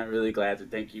human, and I'm really glad to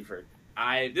thank you for.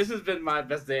 This has been my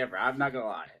best day ever. I'm not gonna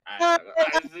lie. I'm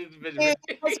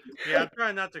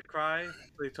trying not to cry.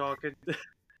 Really talking.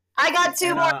 I got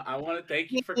 2 more. I want to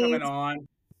thank you for coming on.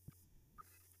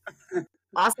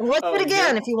 Awesome. Let's do it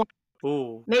again if you want.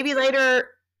 Ooh. Maybe later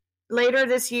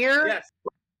this year. Yes.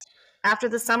 After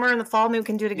the summer and the fall, maybe we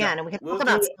can do it again, and we can talk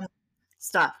about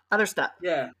some other stuff.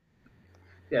 Yeah.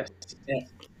 Yes. Yeah.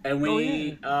 And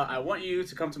I want you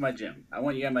to come to my gym. I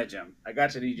want you at my gym. I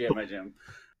got you, DJ, at my gym.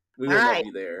 We will love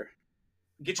you there.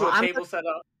 Get you a table set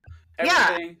up.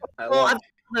 Everything. Yeah. Well,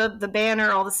 the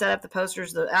banner, all the setup, the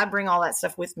posters. I bring all that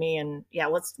stuff with me, and yeah,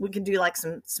 we can do like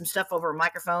some stuff over a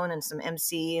microphone and some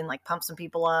MC and like pump some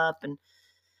people up and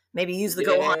maybe use the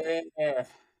go on.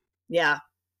 Yeah.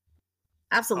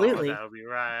 Absolutely. Oh, that would be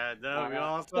right. That would be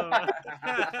awesome.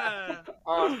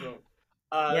 Awesome.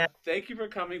 Thank you for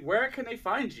coming. Where can they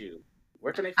find you?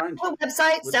 Where can they find you?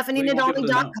 Website,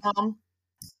 StephanieNadolny.com.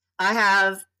 I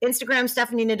have Instagram,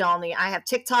 Stephanie Nadolny. I have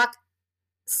TikTok,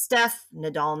 Steph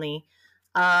Nadolny.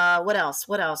 What else?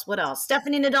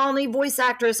 Stephanie Nadolny, voice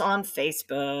actress on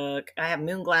Facebook. I have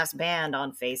Moonglass Band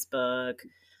on Facebook.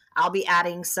 I'll be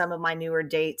adding some of my newer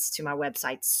dates to my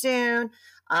website soon.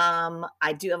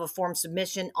 I do have a form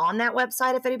submission on that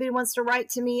website. If anybody wants to write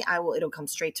to me, it'll come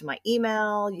straight to my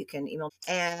email. You can email.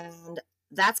 And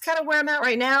that's kind of where I'm at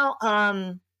right now.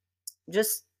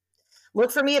 Just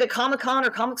look for me at a Comic-Con or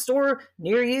comic store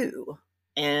near you,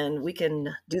 and we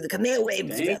can do the Camille wave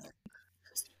together.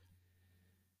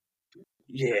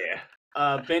 Yeah.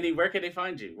 Benny, where can they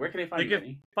find you? Where can they find you,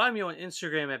 Benny? Find me on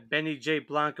Instagram at Benny J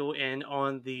Blanco and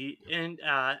on the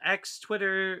X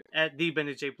Twitter at the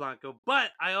Benny J Blanco.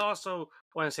 But I also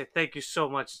want to say thank you so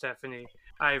much, Stephanie.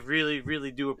 I really,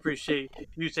 really do appreciate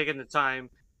you taking the time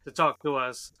to talk to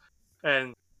us,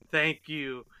 and thank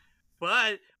you.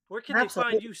 But where can they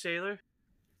find you, Sailor?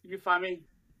 You can find me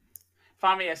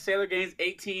at Sailor Games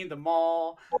 18, the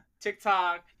mall,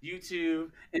 TikTok, YouTube,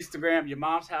 Instagram, your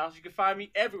mom's house. You can find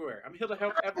me everywhere. I'm here to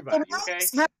help everybody, okay?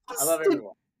 I love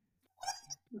everyone.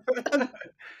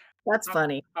 That's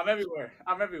funny. I'm everywhere.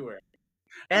 Everywhere.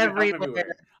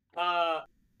 I'm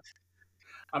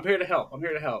here to help.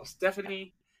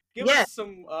 Stephanie, give us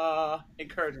some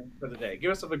encouragement for today.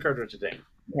 Give us some encouragement today.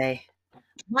 Okay.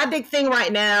 My big thing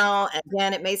right now,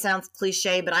 again, it may sound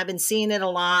cliche, but I've been seeing it a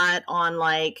lot on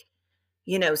like,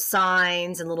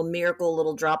 signs and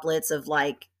little droplets of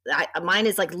like, mine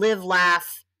is like live,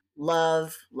 laugh,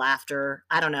 love, laughter.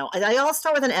 I don't know. I all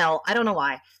start with an L. I don't know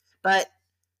why, but,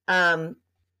 man,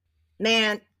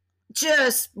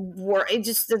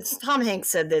 Tom Hanks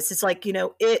said this. It's like,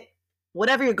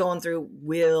 whatever you're going through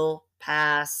will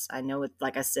pass. I know it,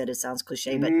 like I said, it sounds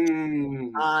cliche, but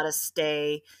you gotta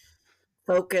stay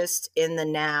focused in the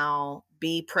now,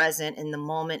 be present in the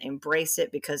moment, embrace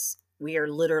it, because we are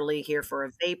literally here for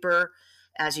a vapor.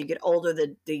 As you get older,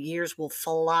 the years will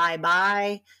fly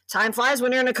by. Time flies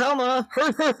when you're in a coma.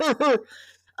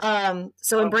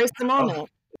 So embrace the moment.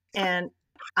 And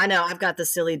I know I've got the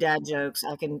silly dad jokes.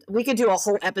 We could do a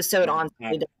whole episode on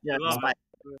silly dad jokes. But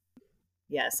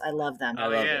yes, I love them.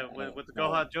 With the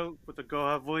Goha joke, with the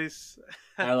Goha voice.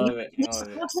 I love it.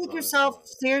 Don't take yourself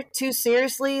too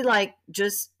seriously. Like,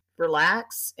 just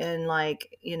relax and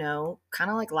like, kind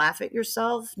of like laugh at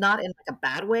yourself, not in like a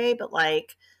bad way, but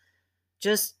like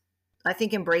just, I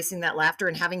think embracing that laughter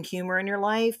and having humor in your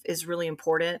life is really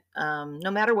important.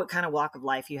 No matter what kind of walk of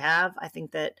life you have, I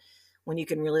think that when you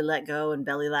can really let go and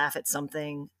belly laugh at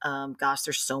something, gosh,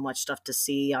 there's so much stuff to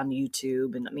see on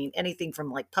YouTube. And I mean, anything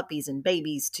from like puppies and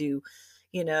babies to,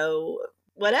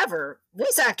 whatever,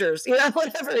 voice actors,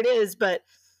 whatever it is. But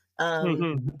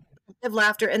have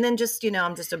laughter. And then just,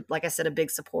 I'm just, like I said, a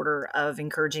big supporter of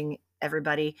encouraging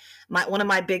everybody. One of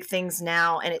my big things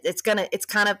now, and it's kind of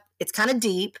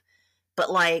deep,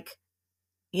 but like,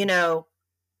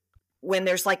 when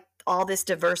there's like all this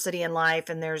diversity in life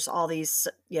and there's all these,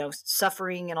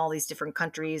 suffering in all these different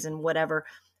countries and whatever,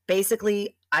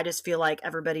 basically, I just feel like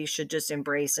everybody should just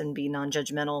embrace and be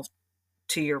non-judgmental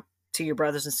to your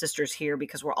brothers and sisters here,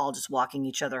 because we're all just walking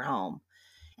each other home.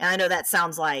 And I know that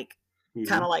sounds like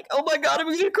kind of like, oh my God, I'm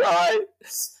going to cry.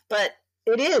 But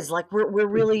it is like, we're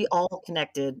really all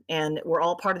connected and we're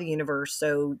all part of the universe.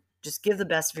 So just give the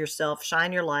best of yourself,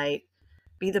 shine your light,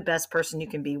 be the best person you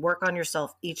can be, work on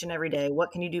yourself each and every day.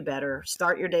 What can you do better?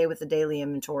 Start your day with a daily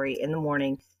inventory in the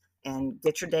morning and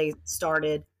get your day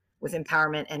started with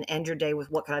empowerment and end your day with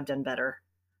what could I have done better?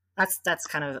 That's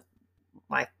kind of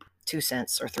my 2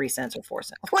 cents or 3 cents or 4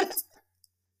 cents. What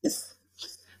is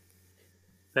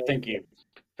Thank you.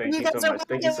 Thank you so much.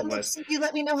 Thank you so much. You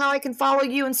let me know how I can follow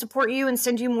you and support you and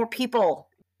send you more people.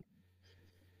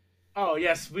 Oh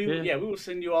yes, we will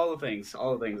send you all the things,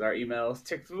 our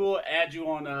emails. We will add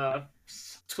you on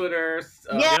Twitter,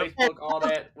 Facebook, all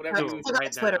that, whatever.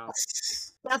 Twitter.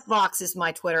 Beth Vox is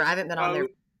my Twitter. I haven't been on there,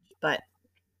 but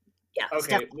Yeah.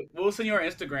 Okay, we'll send you our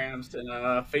Instagrams and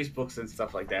Facebooks and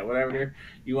stuff like that. Whatever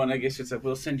you want to get yourself,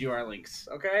 we'll send you our links.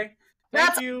 Okay.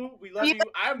 Thank you. We love you.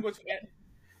 I'm going to.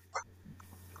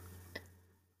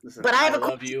 Listen, But I have a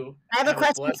love you. I have a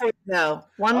question before we go.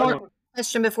 One more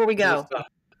question before we go.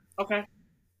 Okay.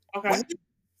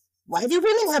 Why do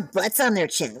women have butts on their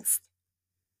chins?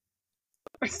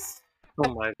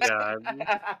 Oh my god.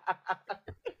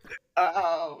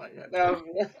 Oh my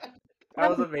god. That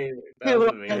was amazing. That was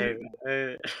amazing.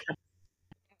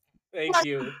 Thank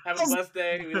you. Have a blessed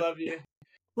day. We love you.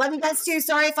 Love you guys too.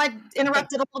 Sorry if I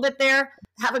interrupted a little bit there.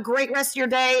 Have a great rest of your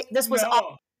day. This was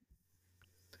awesome.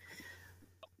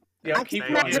 Yeah, keep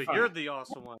going. You're the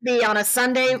awesome one. Be on a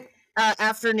Sunday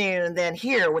afternoon, then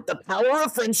here with the Power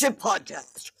of Friendship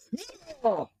podcast.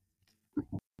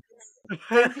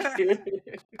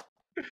 Yeah.